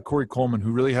a guy like Corey Coleman,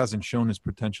 who really hasn't shown his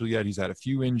potential yet. He's had a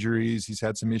few injuries. He's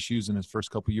had some issues in his first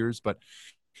couple of years, but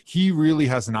he really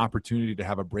has an opportunity to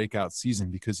have a breakout season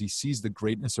because he sees the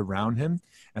greatness around him.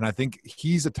 And I think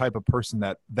he's a type of person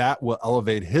that will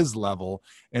elevate his level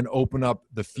and open up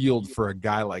the field for a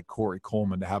guy like Corey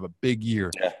Coleman to have a big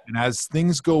year. Yeah. And as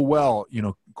things go well,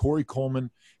 Corey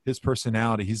Coleman his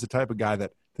personality. He's the type of guy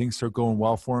that things start going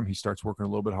well for him. He starts working a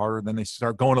little bit harder. Then they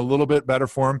start going a little bit better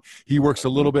for him. He works a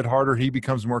little bit harder. He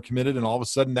becomes more committed. And all of a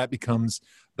sudden that becomes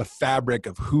the fabric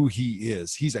of who he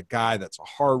is. He's a guy that's a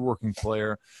hardworking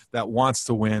player that wants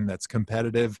to win, that's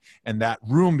competitive, and that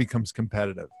room becomes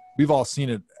competitive. We've all seen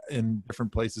it in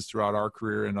different places throughout our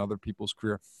career and other people's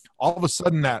career. All of a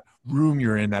sudden, that room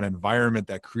you're in, that environment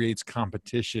that creates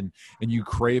competition, and you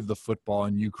crave the football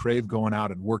and you crave going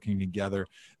out and working together,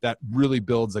 that really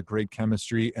builds a great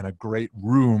chemistry and a great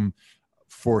room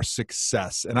for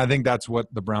success. And I think that's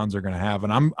what the Browns are going to have.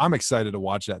 And I'm excited to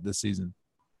watch that this season.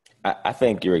 I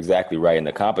think you're exactly right. And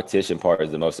the competition part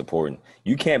is the most important.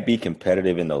 You can't be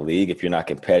competitive in the league if you're not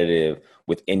competitive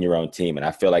within your own team. And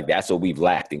I feel like that's what we've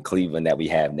lacked in Cleveland that we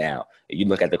have now. You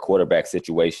look at the quarterback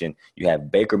situation, you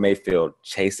have Baker Mayfield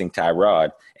chasing Tyrod,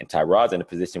 and Tyrod's in a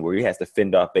position where he has to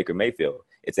fend off Baker Mayfield.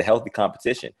 It's a healthy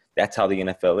competition. That's how the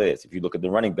NFL is. If you look at the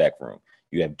running back room,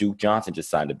 you have Duke Johnson just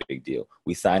signed a big deal.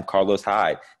 We signed Carlos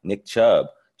Hyde. Nick Chubb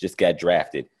just got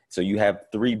drafted. So you have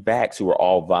three backs who are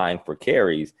all vying for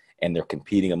carries, and they're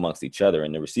competing amongst each other.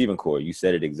 In the receiving core, you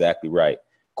said it exactly right.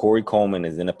 Corey Coleman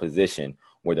is in a position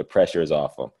where the pressure is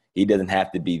off him. He doesn't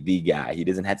have to be the guy. He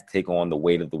doesn't have to take on the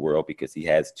weight of the world because he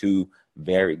has two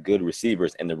very good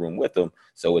receivers in the room with him.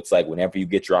 So it's like whenever you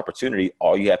get your opportunity,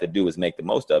 all you have to do is make the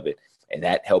most of it, and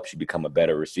that helps you become a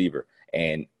better receiver.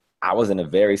 And I was in a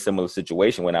very similar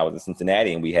situation when I was in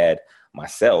Cincinnati, and we had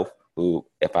myself, who,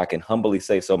 if I can humbly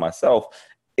say so myself,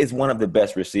 is one of the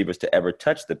best receivers to ever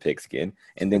touch the pigskin.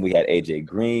 And then we had A.J.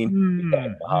 Green, we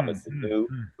had Mohamed Sanu,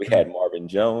 we had Marvin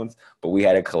Jones, but we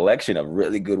had a collection of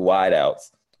really good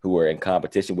wideouts who were in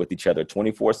competition with each other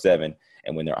 24/7.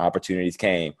 And when their opportunities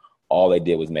came, all they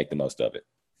did was make the most of it.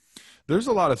 There's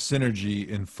a lot of synergy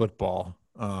in football.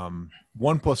 1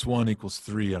 + 1 =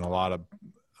 3 in a lot of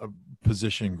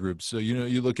position groups. So,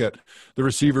 you look at the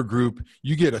receiver group,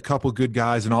 you get a couple good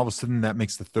guys, and all of a sudden that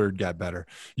makes the third guy better.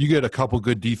 You get a couple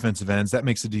good defensive ends, that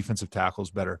makes the defensive tackles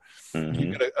better. Mm-hmm.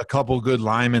 You get a couple good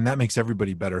linemen, that makes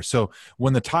everybody better. So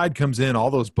when the tide comes in,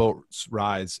 all those boats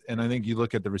rise. And I think you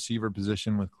look at the receiver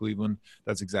position with Cleveland,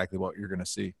 that's exactly what you're going to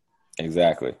see.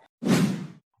 Exactly.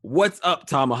 What's up,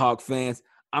 ThomaHawk fans?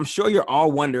 I'm sure you're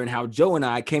all wondering how Joe and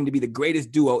I came to be the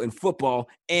greatest duo in football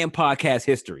and podcast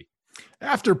history.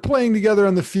 After playing together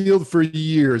on the field for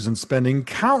years and spending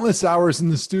countless hours in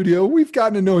the studio, we've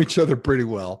gotten to know each other pretty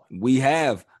well. We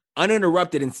have.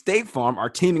 Uninterrupted and State Farm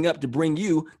are teaming up to bring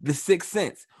you The Sixth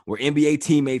Sense, where NBA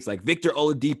teammates like Victor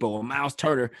Oladipo and Miles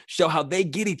Turner show how they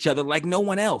get each other like no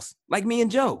one else, like me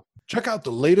and Joe. Check out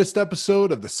the latest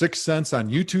episode of The Sixth Sense on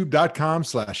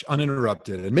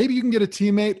youtube.com/uninterrupted. And maybe you can get a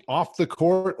teammate off the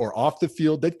court or off the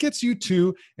field that gets you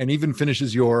to and even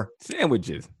finishes your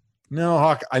sandwiches. No,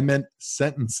 Hawk, I meant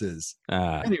sentences.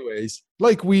 Anyways,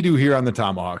 like we do here on the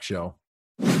ThomaHawk Show.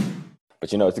 But,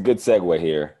 it's a good segue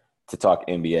here to talk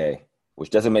NBA,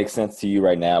 which doesn't make sense to you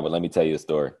right now, but let me tell you a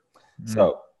story.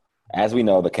 So, as we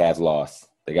know, the Cavs lost.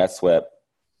 They got swept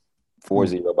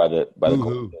 4-0 by the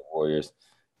Golden State Warriors.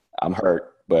 I'm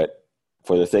hurt, but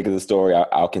for the sake of the story,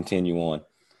 I'll continue on.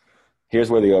 Here's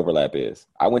where the overlap is.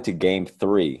 I went to Game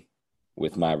 3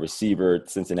 with my receiver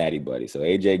Cincinnati buddy. So,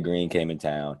 A.J. Green came in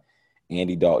town.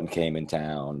 Andy Dalton came in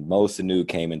town. Mo Sanu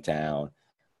came in town.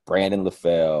 Brandon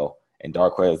LaFell and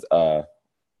Darquez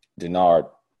Denard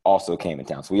also came in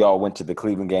town. So we all went to the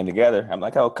Cleveland game together. I'm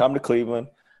like, come to Cleveland,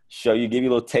 give you a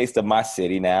little taste of my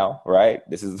city now, right?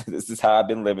 This is how I've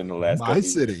been living the last couple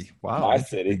years. City. Wow. My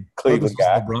city. Cleveland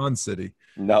guy. LeBron city.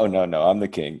 No. I'm the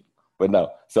king. But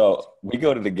no. So we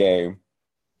go to the game,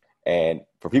 and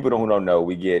for people who don't know,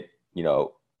 we get,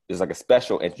 there's like a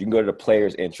special entrance. You can go to the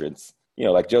players' entrance.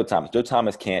 Like Joe Thomas. Joe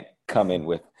Thomas can't come in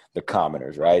with the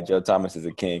commoners, right? Joe Thomas is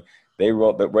a king. They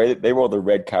roll the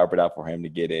red carpet out for him to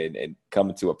get in and come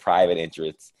into a private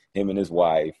entrance, him and his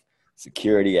wife,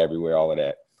 security everywhere, all of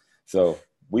that. So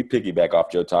we piggyback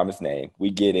off Joe Thomas' name.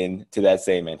 We get into that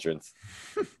same entrance.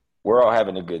 We're all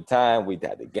having a good time. We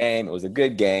had the game. It was a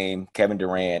good game. Kevin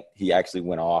Durant, he actually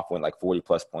went like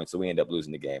 40-plus points, so we end up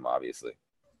losing the game, obviously.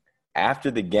 After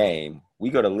the game,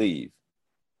 we go to leave.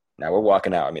 Now we're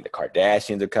walking out. The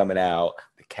Kardashians are coming out.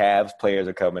 The Cavs players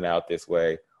are coming out this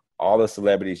way. All the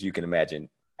celebrities you can imagine.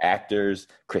 Actors.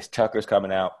 Chris Tucker's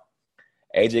coming out.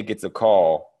 AJ gets a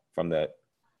call from the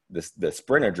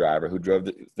Sprinter driver who drove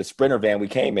the Sprinter van we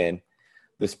came in.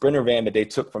 The Sprinter van that they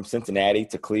took from Cincinnati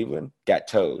to Cleveland got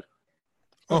towed.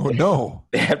 Oh, no.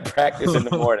 They had practice in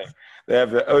the morning. They have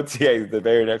the OTAs the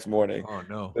very next morning. Oh,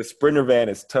 no. The Sprinter van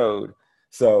is towed.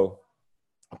 So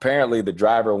apparently the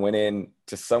driver went in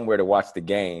to somewhere to watch the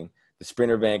game. The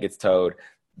Sprinter van gets towed.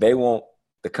 They won't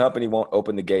the company won't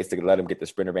open the gates to let them get the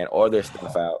Sprinter van or their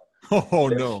stuff out. Oh,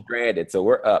 They're no. stranded. So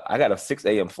we're up. I got a 6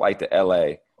 a.m. flight to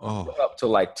LA. Oh. We're up till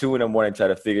like 2 in the morning trying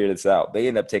to figure this out. They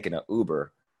end up taking an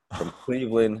Uber from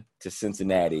Cleveland to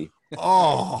Cincinnati.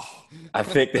 Oh. I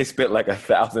think they spent like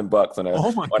 $1,000 on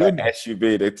an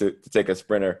SUV to take a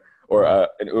Sprinter or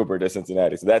an Uber to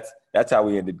Cincinnati. So that's how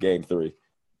we ended game 3.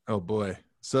 Oh, boy.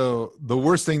 So the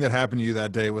worst thing that happened to you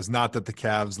that day was not that the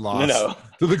Cavs lost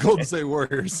to the Golden State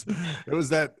Warriors. It was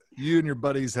that you and your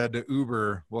buddies had to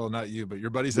Uber. Well, not you, but your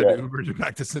buddies had to Uber you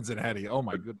back to Cincinnati. Oh,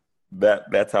 my goodness.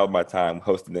 That's how my time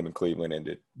hosting them in Cleveland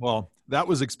ended. Well, that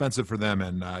was expensive for them.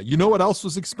 And you know what else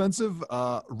was expensive?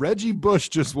 Reggie Bush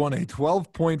just won a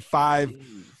 $12.5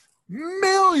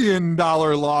 million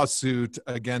lawsuit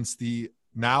against the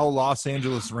now Los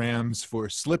Angeles Rams for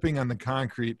slipping on the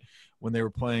concrete when they were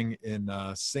playing in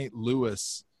St.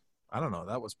 Louis. I don't know.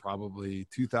 That was probably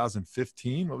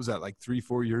 2015. What was that, like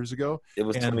 3-4 years ago? It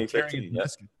was 2015,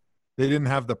 yes. They didn't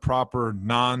have the proper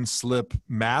non-slip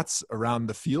mats around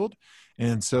the field.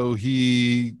 And so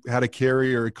he had a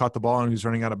carry, or he caught the ball and he was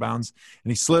running out of bounds.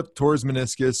 And he slipped, tore his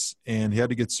meniscus, and he had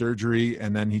to get surgery.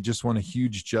 And then he just won a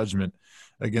huge judgment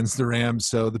against the Rams.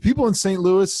 So the people in St.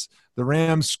 Louis, the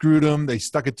Rams screwed him. They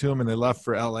stuck it to him, and they left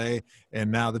for L.A. And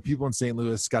now the people in St.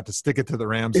 Louis got to stick it to the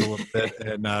Rams a little bit,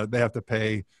 and they have to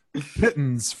pay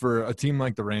pittance for a team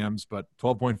like the Rams. But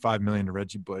 $12.5 million to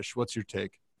Reggie Bush. What's your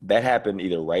take? That happened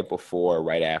either right before or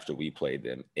right after we played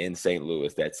them in St.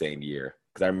 Louis that same year.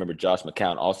 Because I remember Josh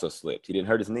McCown also slipped. He didn't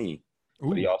hurt his knee,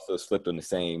 but he also slipped on the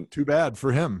same. Too bad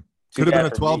for him. Could have been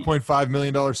a $12.5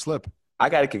 million slip. I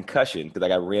got a concussion because I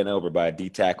got ran over by a D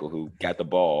tackle who got the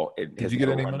ball. Did you get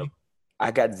any money? I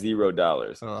got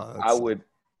 $0. I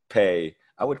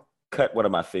would cut one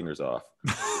of my fingers off,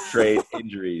 trade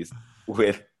injuries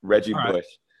with Reggie Bush.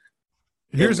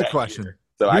 Here's a question.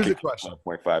 Here's a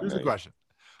question.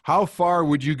 How far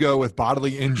would you go with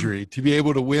bodily injury to be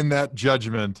able to win that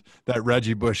judgment that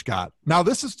Reggie Bush got? Now,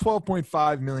 this is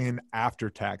 $12.5 million after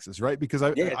taxes, right? Because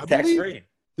I believe tax-free.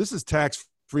 This is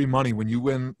tax-free money when you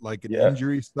win like an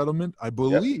injury settlement. I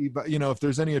believe, if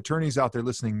there's any attorneys out there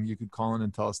listening, you could call in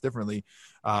and tell us differently.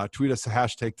 Tweet us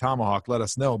 #ThomaHawk. Let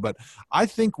us know. But I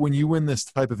think when you win this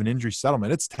type of an injury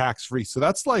settlement, it's tax-free. So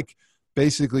that's like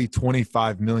basically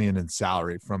 $25 million in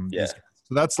salary from these guys.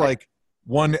 So that's like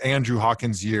one Andrew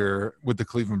Hawkins year with the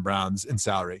Cleveland Browns in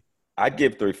salary. I'd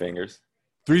give 3 fingers.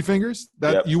 3 fingers?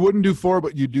 That you wouldn't do 4,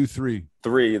 but you do 3.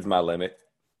 3 is my limit.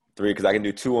 3 because I can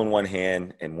do 2 on one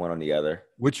hand and 1 on the other.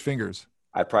 Which fingers?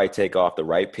 I'd probably take off the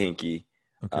right pinky,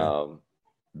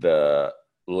 the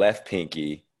left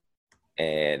pinky,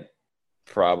 and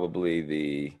probably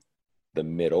the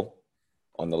middle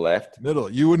on the left. Middle.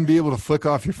 You wouldn't be able to flick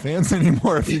off your fans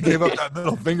anymore if you gave up that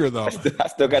middle finger, though. I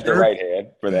still got the right hand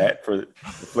for that, to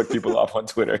flick people off on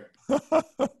Twitter.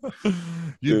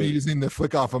 You'd be using the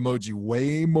flick off emoji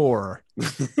way more.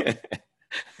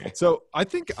 So I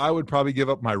think I would probably give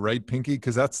up my right pinky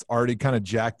because that's already kind of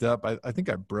jacked up. I think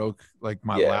I broke like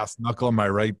my last knuckle on my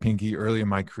right pinky early in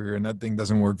my career, and that thing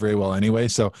doesn't work very well anyway.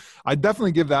 So I'd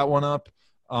definitely give that one up.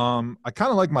 I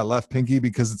kind of like my left pinky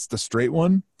because it's the straight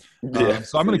one.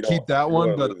 So I'm going to keep that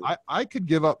one, but I could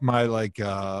give up my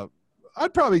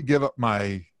I'd probably give up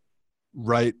my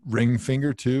right ring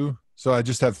finger too. So I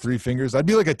just have 3 fingers. I'd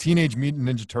be like a Teenage Mutant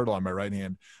Ninja Turtle on my right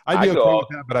hand. I'd be okay with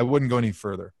that, but I wouldn't go any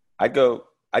further. I'd go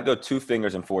 2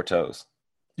 fingers and 4 toes.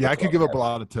 Yeah, I could give up a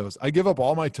lot of toes. I give up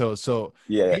all my toes. So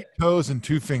 8 toes and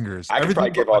 2 fingers. I could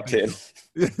probably give all 10.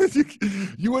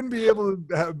 You wouldn't be able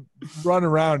to run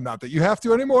around. Not that you have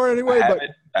to anymore anyway.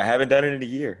 I haven't done it in a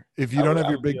year. If you don't have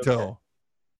your big toe.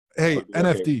 Hey,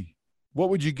 NFD, what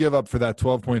would you give up for that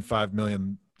 $12.5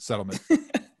 million settlement?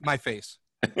 My face.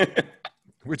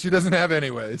 Which he doesn't have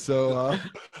anyway, so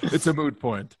it's a moot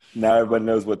point. Now everybody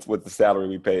knows what the salary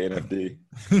we pay NFD.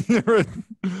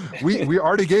 we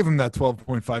already gave him that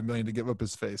 $12.5 million to give up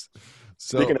his face.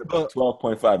 So, speaking of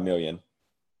 $12.5 million,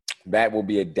 that will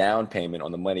be a down payment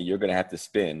on the money you're going to have to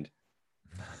spend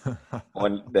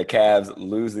on the Cavs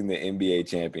losing the NBA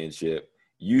championship.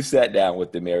 You sat down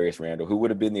with Damarious Randall, who would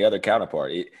have been the other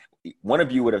counterpart. One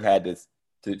of you would have had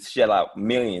to shell out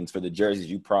millions for the jerseys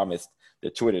you promised the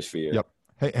Twitter sphere. Yep.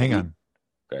 Hey, hang on.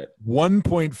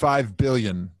 1.5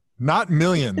 billion, not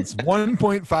millions,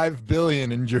 1.5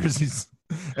 billion in jerseys.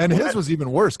 And his was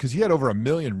even worse because he had over 1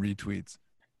 million retweets.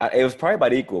 It was probably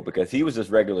about equal because he was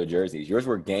just regular jerseys. Yours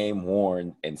were game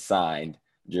worn and signed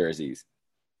jerseys.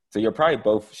 So you're probably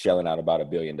both shelling out about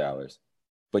 $1 billion.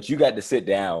 But you got to sit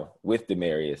down with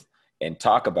Damarious and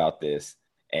talk about this.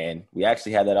 And we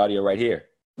actually have that audio right here.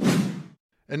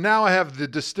 And now I have the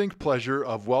distinct pleasure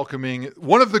of welcoming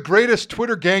one of the greatest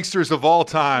Twitter gangsters of all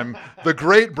time, the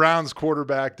great Browns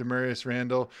quarterback, Damarious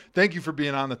Randall. Thank you for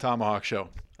being on the ThomaHawk Show.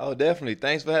 Oh, definitely.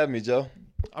 Thanks for having me, Joe.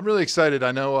 I'm really excited.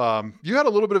 I know you had a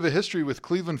little bit of a history with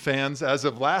Cleveland fans as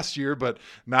of last year, but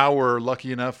now we're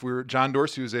lucky enough. John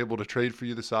Dorsey was able to trade for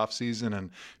you this offseason, and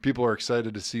people are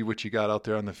excited to see what you got out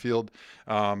there on the field.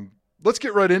 Let's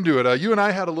get right into it. You and I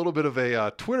had a little bit of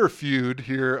a Twitter feud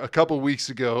here a couple weeks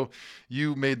ago.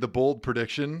 You made the bold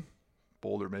prediction,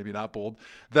 bold or maybe not bold,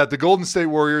 that the Golden State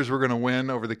Warriors were going to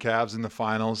win over the Cavs in the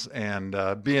finals. And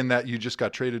being that you just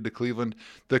got traded to Cleveland,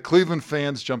 the Cleveland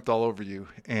fans jumped all over you.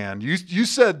 And you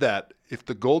said that if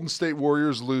the Golden State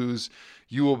Warriors lose,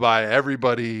 you will buy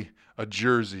everybody a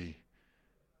jersey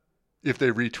if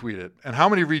they retweet it. And how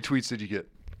many retweets did you get?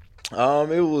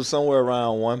 It was somewhere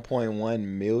around 1.1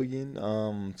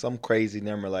 million, some crazy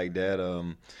number like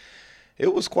that.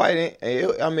 It was quite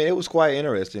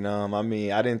interesting.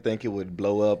 I didn't think it would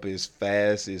blow up as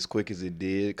fast, as quick as it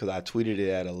did, because I tweeted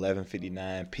it at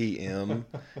 11:59 p.m.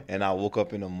 and I woke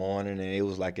up in the morning and it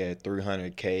was like at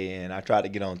 300K, and I tried to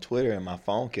get on Twitter and my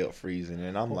phone kept freezing,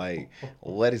 and I'm like,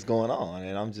 what is going on?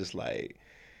 And I'm just like,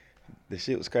 the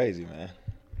shit was crazy, man.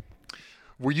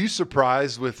 Were you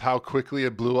surprised with how quickly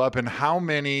it blew up, and how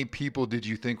many people did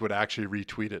you think would actually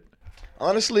retweet it?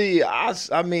 Honestly, I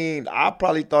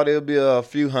probably thought it would be a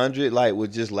few hundred, like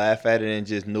would just laugh at it and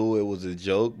just knew it was a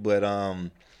joke. But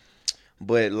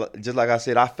just like I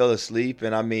said, I fell asleep,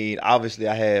 and obviously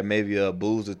I had maybe a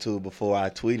booze or two before I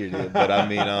tweeted it. But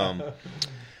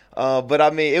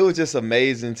it was just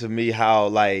amazing to me how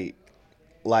like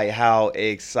how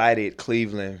excited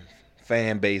Cleveland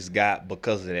fan base got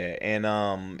because of that, and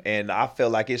I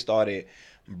felt like it started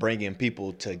bringing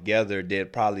people together,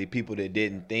 that probably people that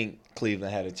didn't think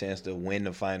Cleveland had a chance to win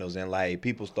the finals, and like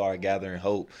people started gathering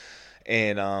hope,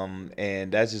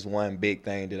 and that's just one big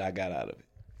thing that I got out of it.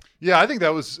 Yeah, I think it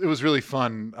was really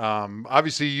fun.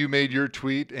 Obviously, you made your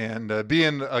tweet, and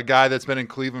being a guy that's been in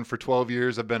Cleveland for 12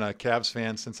 years, I've been a Cavs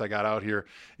fan since I got out here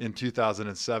in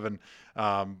 2007.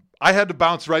 I had to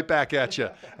bounce right back at you.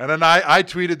 And then I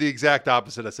tweeted the exact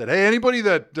opposite. I said, hey, anybody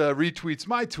that retweets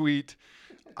my tweet,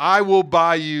 I will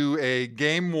buy you a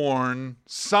game-worn,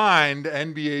 signed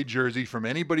NBA jersey from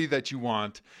anybody that you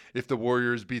want if the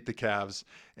Warriors beat the Cavs.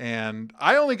 And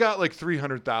I only got like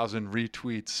 300,000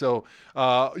 retweets. So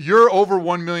you're over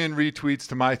 1 million retweets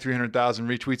to my 300,000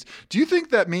 retweets. Do you think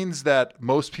that means that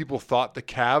most people thought the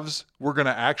Cavs were going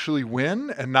to actually win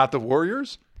and not the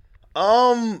Warriors?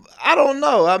 I don't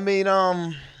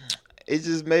know. It's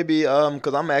just maybe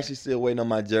because I'm actually still waiting on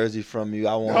my jersey from you.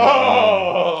 Wow.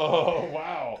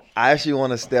 I actually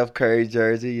want a Steph Curry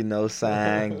jersey,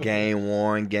 signed, game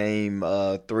worn, game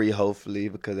 3 hopefully,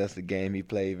 because that's the game he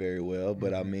played very well.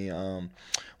 But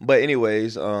but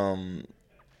anyways, no,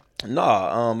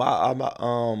 I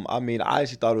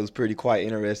actually thought it was quite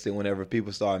interesting whenever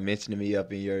people started mentioning me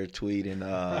up in your tweet, and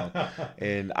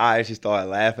and I actually started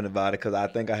laughing about it because I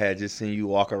think I had just seen you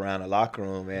walk around the locker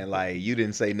room, and like you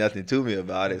didn't say nothing to me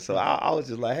about it, so I was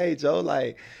just like, hey Joe,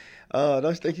 like, don't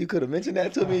you think you could have mentioned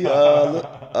that to me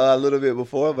a little bit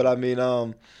before? But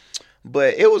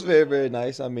but it was very, very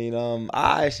nice. I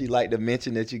actually like the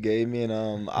mention that you gave me,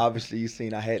 and obviously you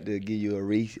seen I had to give you a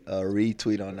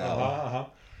retweet on that one.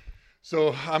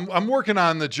 So I'm working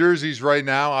on the jerseys right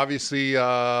now. Obviously,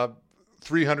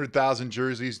 300,000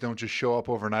 jerseys don't just show up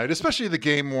overnight, especially the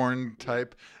game-worn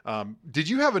type. Did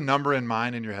you have a number in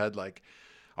mind in your head? Like,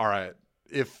 all right,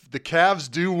 if the Cavs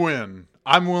do win,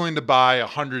 I'm willing to buy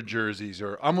 100 jerseys,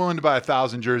 or I'm willing to buy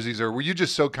 1,000 jerseys, or were you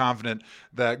just so confident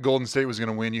that Golden State was going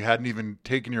to win, you hadn't even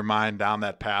taken your mind down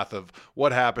that path of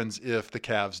what happens if the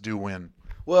Cavs do win?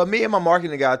 Well, me and my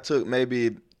marketing guy took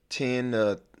maybe 10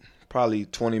 to probably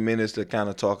 20 minutes to kind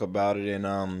of talk about it, and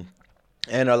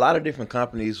a lot of different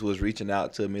companies was reaching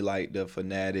out to me, like the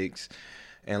Fanatics,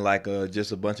 and like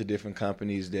just a bunch of different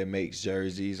companies that makes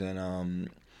jerseys, and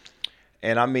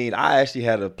I actually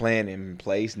had a plan in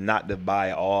place not to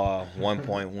buy all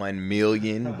 1.1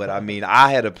 million, but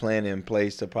I had a plan in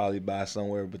place to probably buy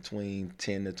somewhere between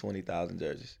 10 to 20,000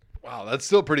 jerseys. Wow, that's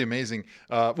still pretty amazing.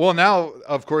 Well, now,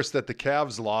 of course, that the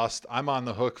Cavs lost, I'm on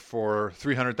the hook for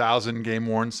 300,000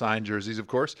 game-worn signed jerseys, of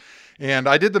course. And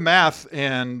I did the math,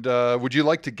 and would you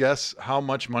like to guess how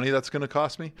much money that's going to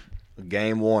cost me?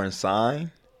 Game-worn sign?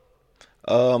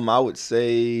 I would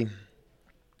say,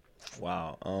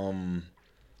 wow,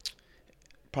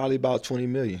 probably about 20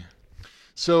 million.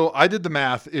 So I did the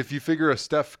math. If you figure a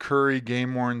Steph Curry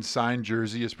game-worn signed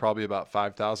jersey is probably about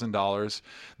 $5,000,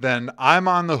 then I'm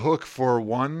on the hook for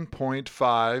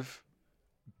 $1.5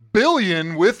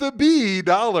 billion with a B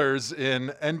dollars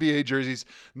in NBA jerseys,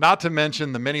 not to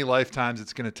mention the many lifetimes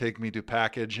it's going to take me to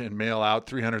package and mail out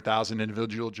 300,000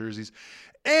 individual jerseys.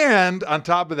 And on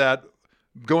top of that,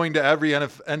 going to every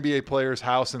NBA player's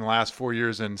house in the last 4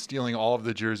 years and stealing all of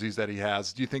the jerseys that he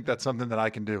has. Do you think that's something that I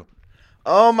can do?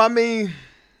 I mean,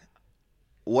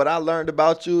 what I learned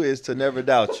about you is to never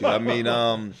doubt you. I mean,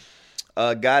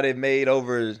 a guy that made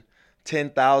over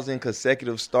 10,000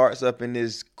 consecutive starts up in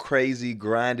this crazy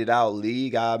grinded out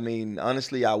league. I mean,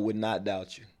 honestly, I would not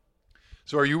doubt you.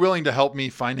 So are you willing to help me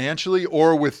financially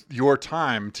or with your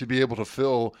time to be able to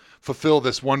fulfill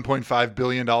this $1.5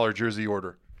 billion jersey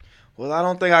order? Well, I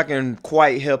don't think I can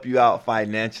quite help you out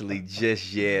financially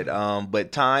just yet.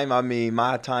 But time, I mean,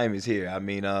 my time is here. I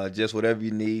mean, just whatever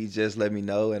you need, just let me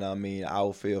know. And I mean, I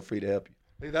will feel free to help you.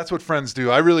 Hey, that's what friends do.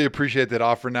 I really appreciate that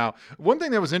offer. Now, one thing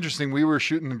that was interesting, we were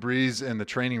shooting the breeze in the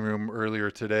training room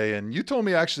earlier today, and you told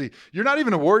me actually you're not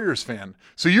even a Warriors fan.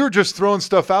 So you're just throwing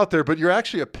stuff out there, but you're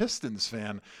actually a Pistons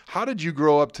fan. How did you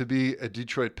grow up to be a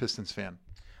Detroit Pistons fan?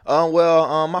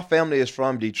 My family is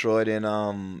from Detroit, and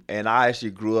I actually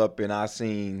grew up and I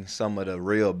seen some of the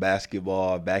real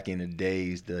basketball back in the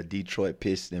days, the Detroit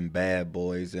Pistons bad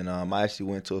boys, and I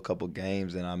actually went to a couple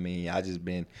games, and I mean, I just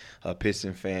been a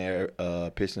Piston fan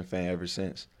ever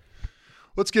since.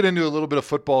 Let's get into a little bit of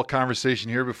football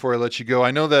conversation here before I let you go.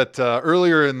 I know that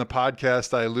earlier in the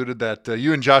podcast I alluded that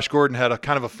you and Josh Gordon had a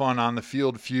kind of a fun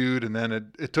on-the-field feud, and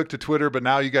then it took to Twitter, but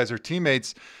now you guys are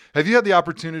teammates. Have you had the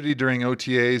opportunity during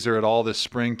OTAs or at all this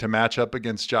spring to match up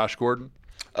against Josh Gordon?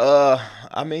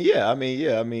 Definitely. And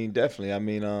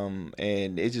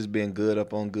it's just been good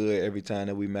up on good every time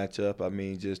that we match up. I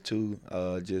mean, just two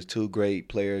great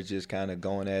players just kind of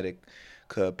going at it,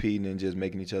 competing and just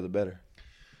making each other better.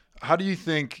 How do you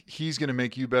think he's going to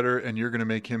make you better and you're going to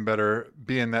make him better,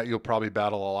 being that you'll probably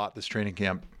battle a lot this training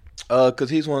camp? Because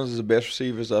he's one of the best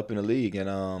receivers up in the league,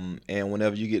 and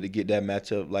whenever you get that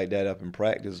matchup like that up in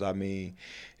practice, I mean,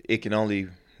 it can only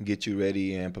get you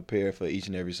ready and prepared for each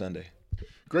and every Sunday.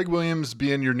 Greg Williams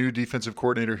being your new defensive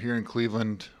coordinator here in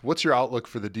Cleveland, what's your outlook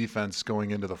for the defense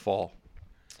going into the fall?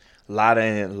 Lot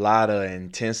of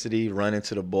intensity, running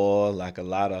to the ball, like a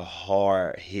lot of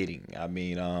hard hitting. I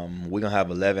mean, we're gonna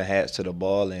have 11 hats to the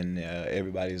ball, and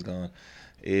everybody's gonna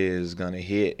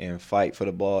hit and fight for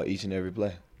the ball each and every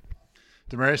play.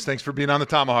 Damarious, thanks for being on the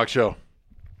ThomaHawk Show.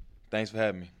 Thanks for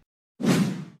having me.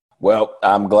 Well,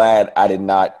 I'm glad I did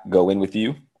not go in with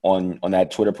you on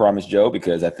that Twitter promise, Joe,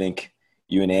 because I think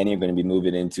you and Annie are going to be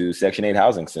moving into Section 8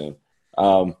 housing soon.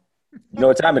 You know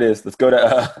what time it is. Let's go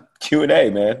to Q&A,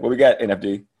 man. What we got,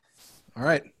 NFD? All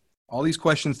right. All these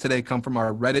questions today come from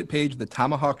our Reddit page, The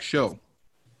ThomaHawk Show.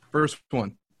 First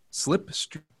one,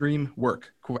 Slipstream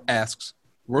Work asks,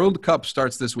 World Cup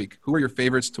starts this week. Who are your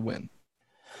favorites to win?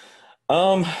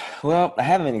 Well, I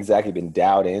haven't exactly been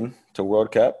dialed in to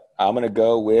World Cup. I'm going to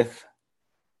go with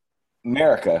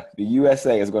America. The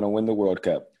USA is going to win the World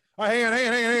Cup. Oh, hang on.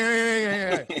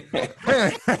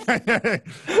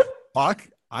 Hawk,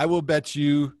 I will bet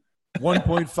you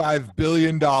 $1.5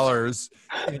 billion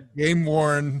in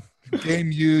game-worn,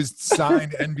 game-used,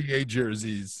 signed NBA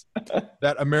jerseys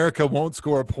that America won't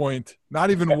score a point, not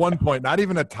even 1 point, not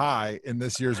even a tie in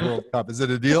this year's World Cup. Is it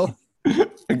a deal?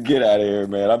 Get out of here,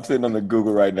 man. I'm sitting on the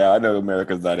Google right now. I know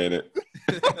America's not in it.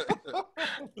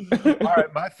 All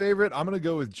right, my favorite, I'm going to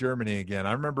go with Germany again.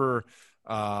 I remember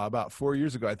about 4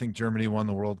 years ago, I think Germany won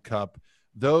the World Cup.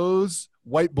 Those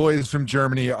white boys from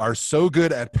Germany are so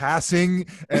good at passing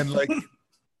and like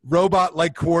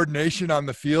robot-like coordination on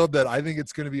the field that I think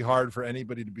it's going to be hard for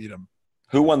anybody to beat them.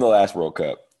 Who won the last World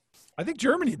Cup? I think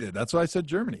Germany did. That's why I said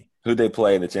Germany. Who'd they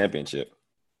play in the championship?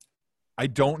 I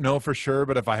don't know for sure,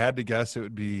 but if I had to guess, it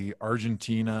would be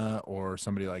Argentina or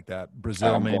somebody like that.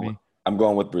 Brazil, maybe. I'm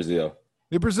going with Brazil.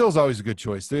 Yeah, Brazil's always a good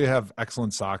choice. They have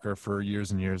excellent soccer for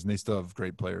years and years, and they still have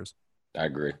great players. I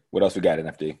agree. What else we got,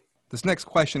 NFD? This next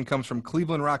question comes from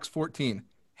Cleveland Rocks 14.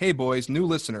 Hey, boys, new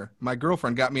listener. My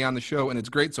girlfriend got me on the show, and it's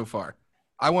great so far.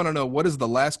 I want to know, what is the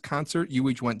last concert you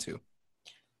each went to?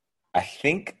 I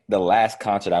think the last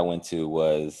concert I went to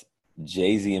was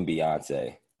Jay-Z and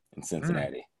Beyonce in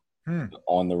Cincinnati.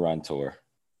 On the Run tour.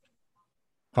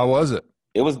 How was it?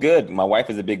 It was good. My wife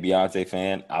is a big Beyonce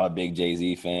fan. I'm a big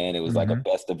Jay-Z fan. It was like a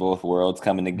best of both worlds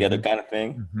coming together kind of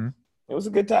thing. It was a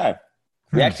good time.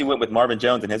 We actually went with Marvin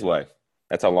Jones and his wife.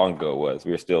 That's how long ago it was.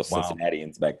 We were still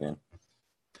Cincinnatians back then.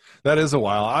 That is a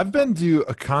while. I've been to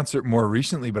a concert more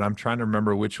recently, but I'm trying to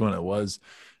remember which one it was.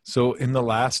 So in the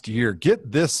last year,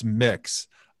 get this mix.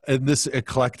 And this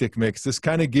eclectic mix, this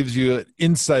kind of gives you an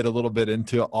insight a little bit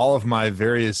into all of my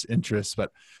various interests.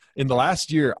 But in the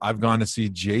last year, I've gone to see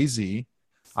Jay-Z,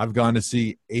 I've gone to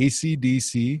see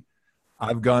AC/DC.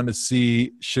 I've gone to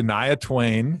see Shania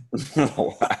Twain.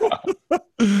 Wow.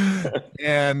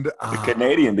 And The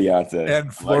Canadian Beyonce.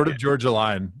 and Florida Georgia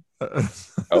Line.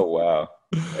 Oh, wow.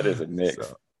 That is a mix.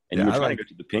 So, and you were trying to go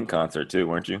to the Pink concert too,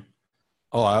 weren't you?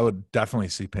 Oh, I would definitely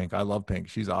see Pink. I love Pink.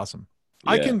 She's awesome.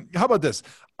 Yeah. How about this?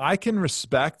 I can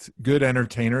respect good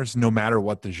entertainers no matter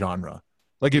what the genre.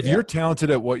 Like if you're talented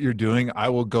at what you're doing, I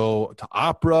will go to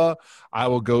opera. I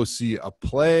will go see a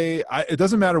play. It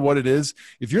doesn't matter what it is.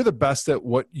 If you're the best at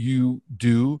what you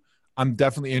do, I'm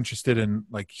definitely interested in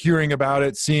like hearing about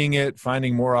it, seeing it,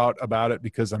 finding more out about it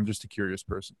because I'm just a curious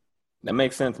person. That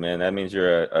makes sense, man. That means you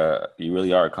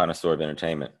really are a connoisseur of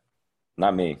entertainment.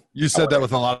 Not me. You said that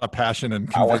with a lot of passion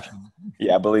and conviction.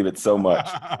 Yeah, I believe it so much.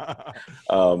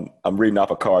 I'm reading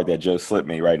off a card that Joe slipped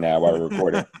me right now while we're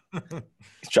recording.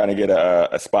 He's trying to get a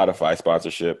Spotify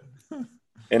sponsorship.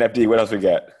 NFD, what else we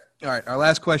got? All right, our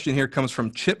last question here comes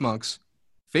from Chipmunks.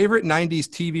 Favorite 90s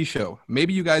TV show?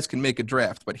 Maybe you guys can make a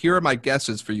draft, but here are my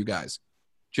guesses for you guys.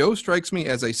 Joe strikes me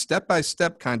as a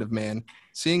step-by-step kind of man,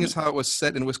 seeing as how it was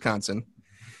set in Wisconsin.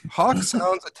 Hawk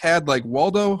sounds a tad like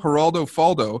Waldo, Geraldo,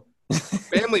 Faldo.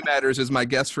 Family Matters is my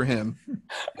guess for him.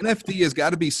 NFD has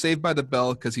got to be Saved by the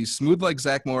Bell because he's smooth like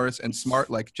Zach Morris and smart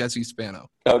like Jesse Spano.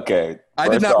 Okay. I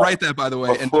did not write that, by the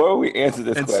way. Before we answer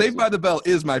this question. Saved by the Bell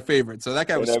is my favorite, so that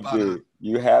guy was spot on.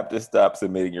 You have to stop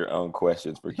submitting your own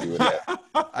questions for Q&A.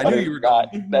 I knew you were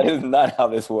going. That is not how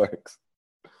this works.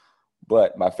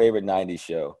 But my favorite 90s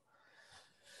show.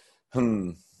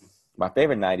 My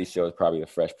favorite 90s show is probably The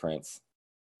Fresh Prince.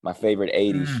 My favorite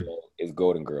 80s show is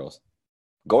Golden Girls.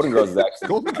 Golden Girls is actually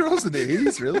Golden Girls in the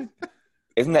 80s, really?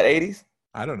 Isn't that 80s?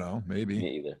 I don't know, maybe.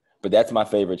 Me either. But that's my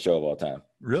favorite show of all time.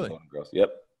 Really? Golden Girls.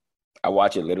 Yep. I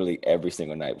watch it literally every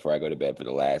single night before I go to bed for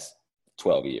the last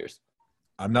 12 years.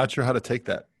 I'm not sure how to take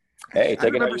that. Hey, I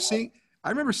remember seeing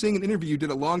an interview you did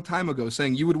a long time ago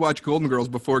saying you would watch Golden Girls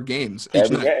before games.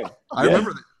 Every game. I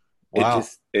remember that. Wow.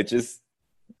 It just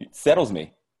settles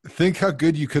me. Think how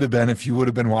good you could have been if you would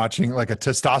have been watching like a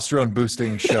testosterone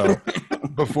boosting show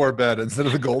before bed instead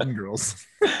of the Golden Girls.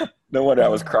 No wonder I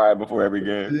was crying before every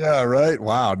game. Yeah, right.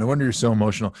 Wow. No wonder you're so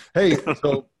emotional. Hey,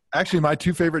 so actually my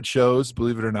two favorite shows,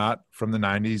 believe it or not, from the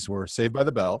 90s were Saved by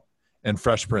the Bell and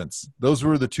Fresh Prince. Those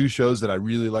were the two shows that I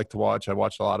really liked to watch. I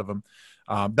watched a lot of them.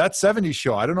 That 70s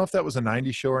show, I don't know if that was a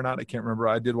 90s show or not. I can't remember.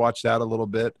 I did watch that a little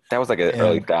bit. That was like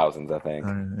early thousands, I think.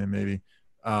 Maybe.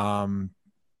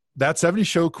 That 70s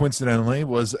show, coincidentally,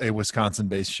 was a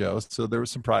Wisconsin-based show, so there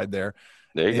was some pride there.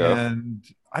 There you go. And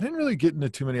I didn't really get into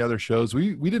too many other shows.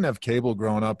 We didn't have cable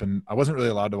growing up, and I wasn't really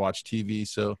allowed to watch TV.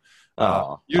 So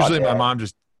usually my mom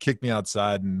just kicked me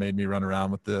outside and made me run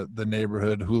around with the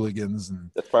neighborhood hooligans.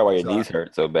 And that's probably why your knees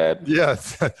hurt so bad. Yeah,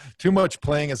 too much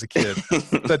playing as a kid.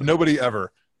 Said nobody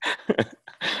ever.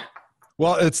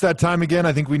 Well, it's that time again.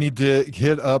 I think we need to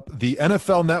hit up the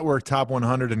NFL Network Top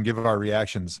 100 and give our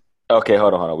reactions. Okay,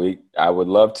 hold on. I would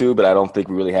love to, but I don't think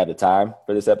we really have the time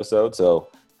for this episode. So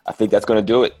I think that's going to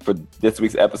do it for this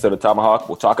week's episode of ThomaHawk.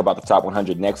 We'll talk about the top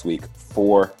 100 next week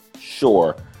for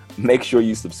sure. Make sure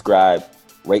you subscribe,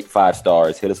 rate 5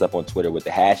 stars, hit us up on Twitter with the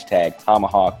hashtag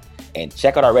ThomaHawk, and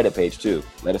check out our Reddit page too.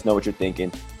 Let us know what you're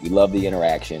thinking. We love the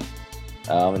interaction.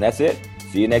 And that's it.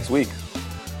 See you next week.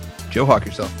 Joe Hawk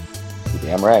yourself. You're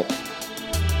damn right.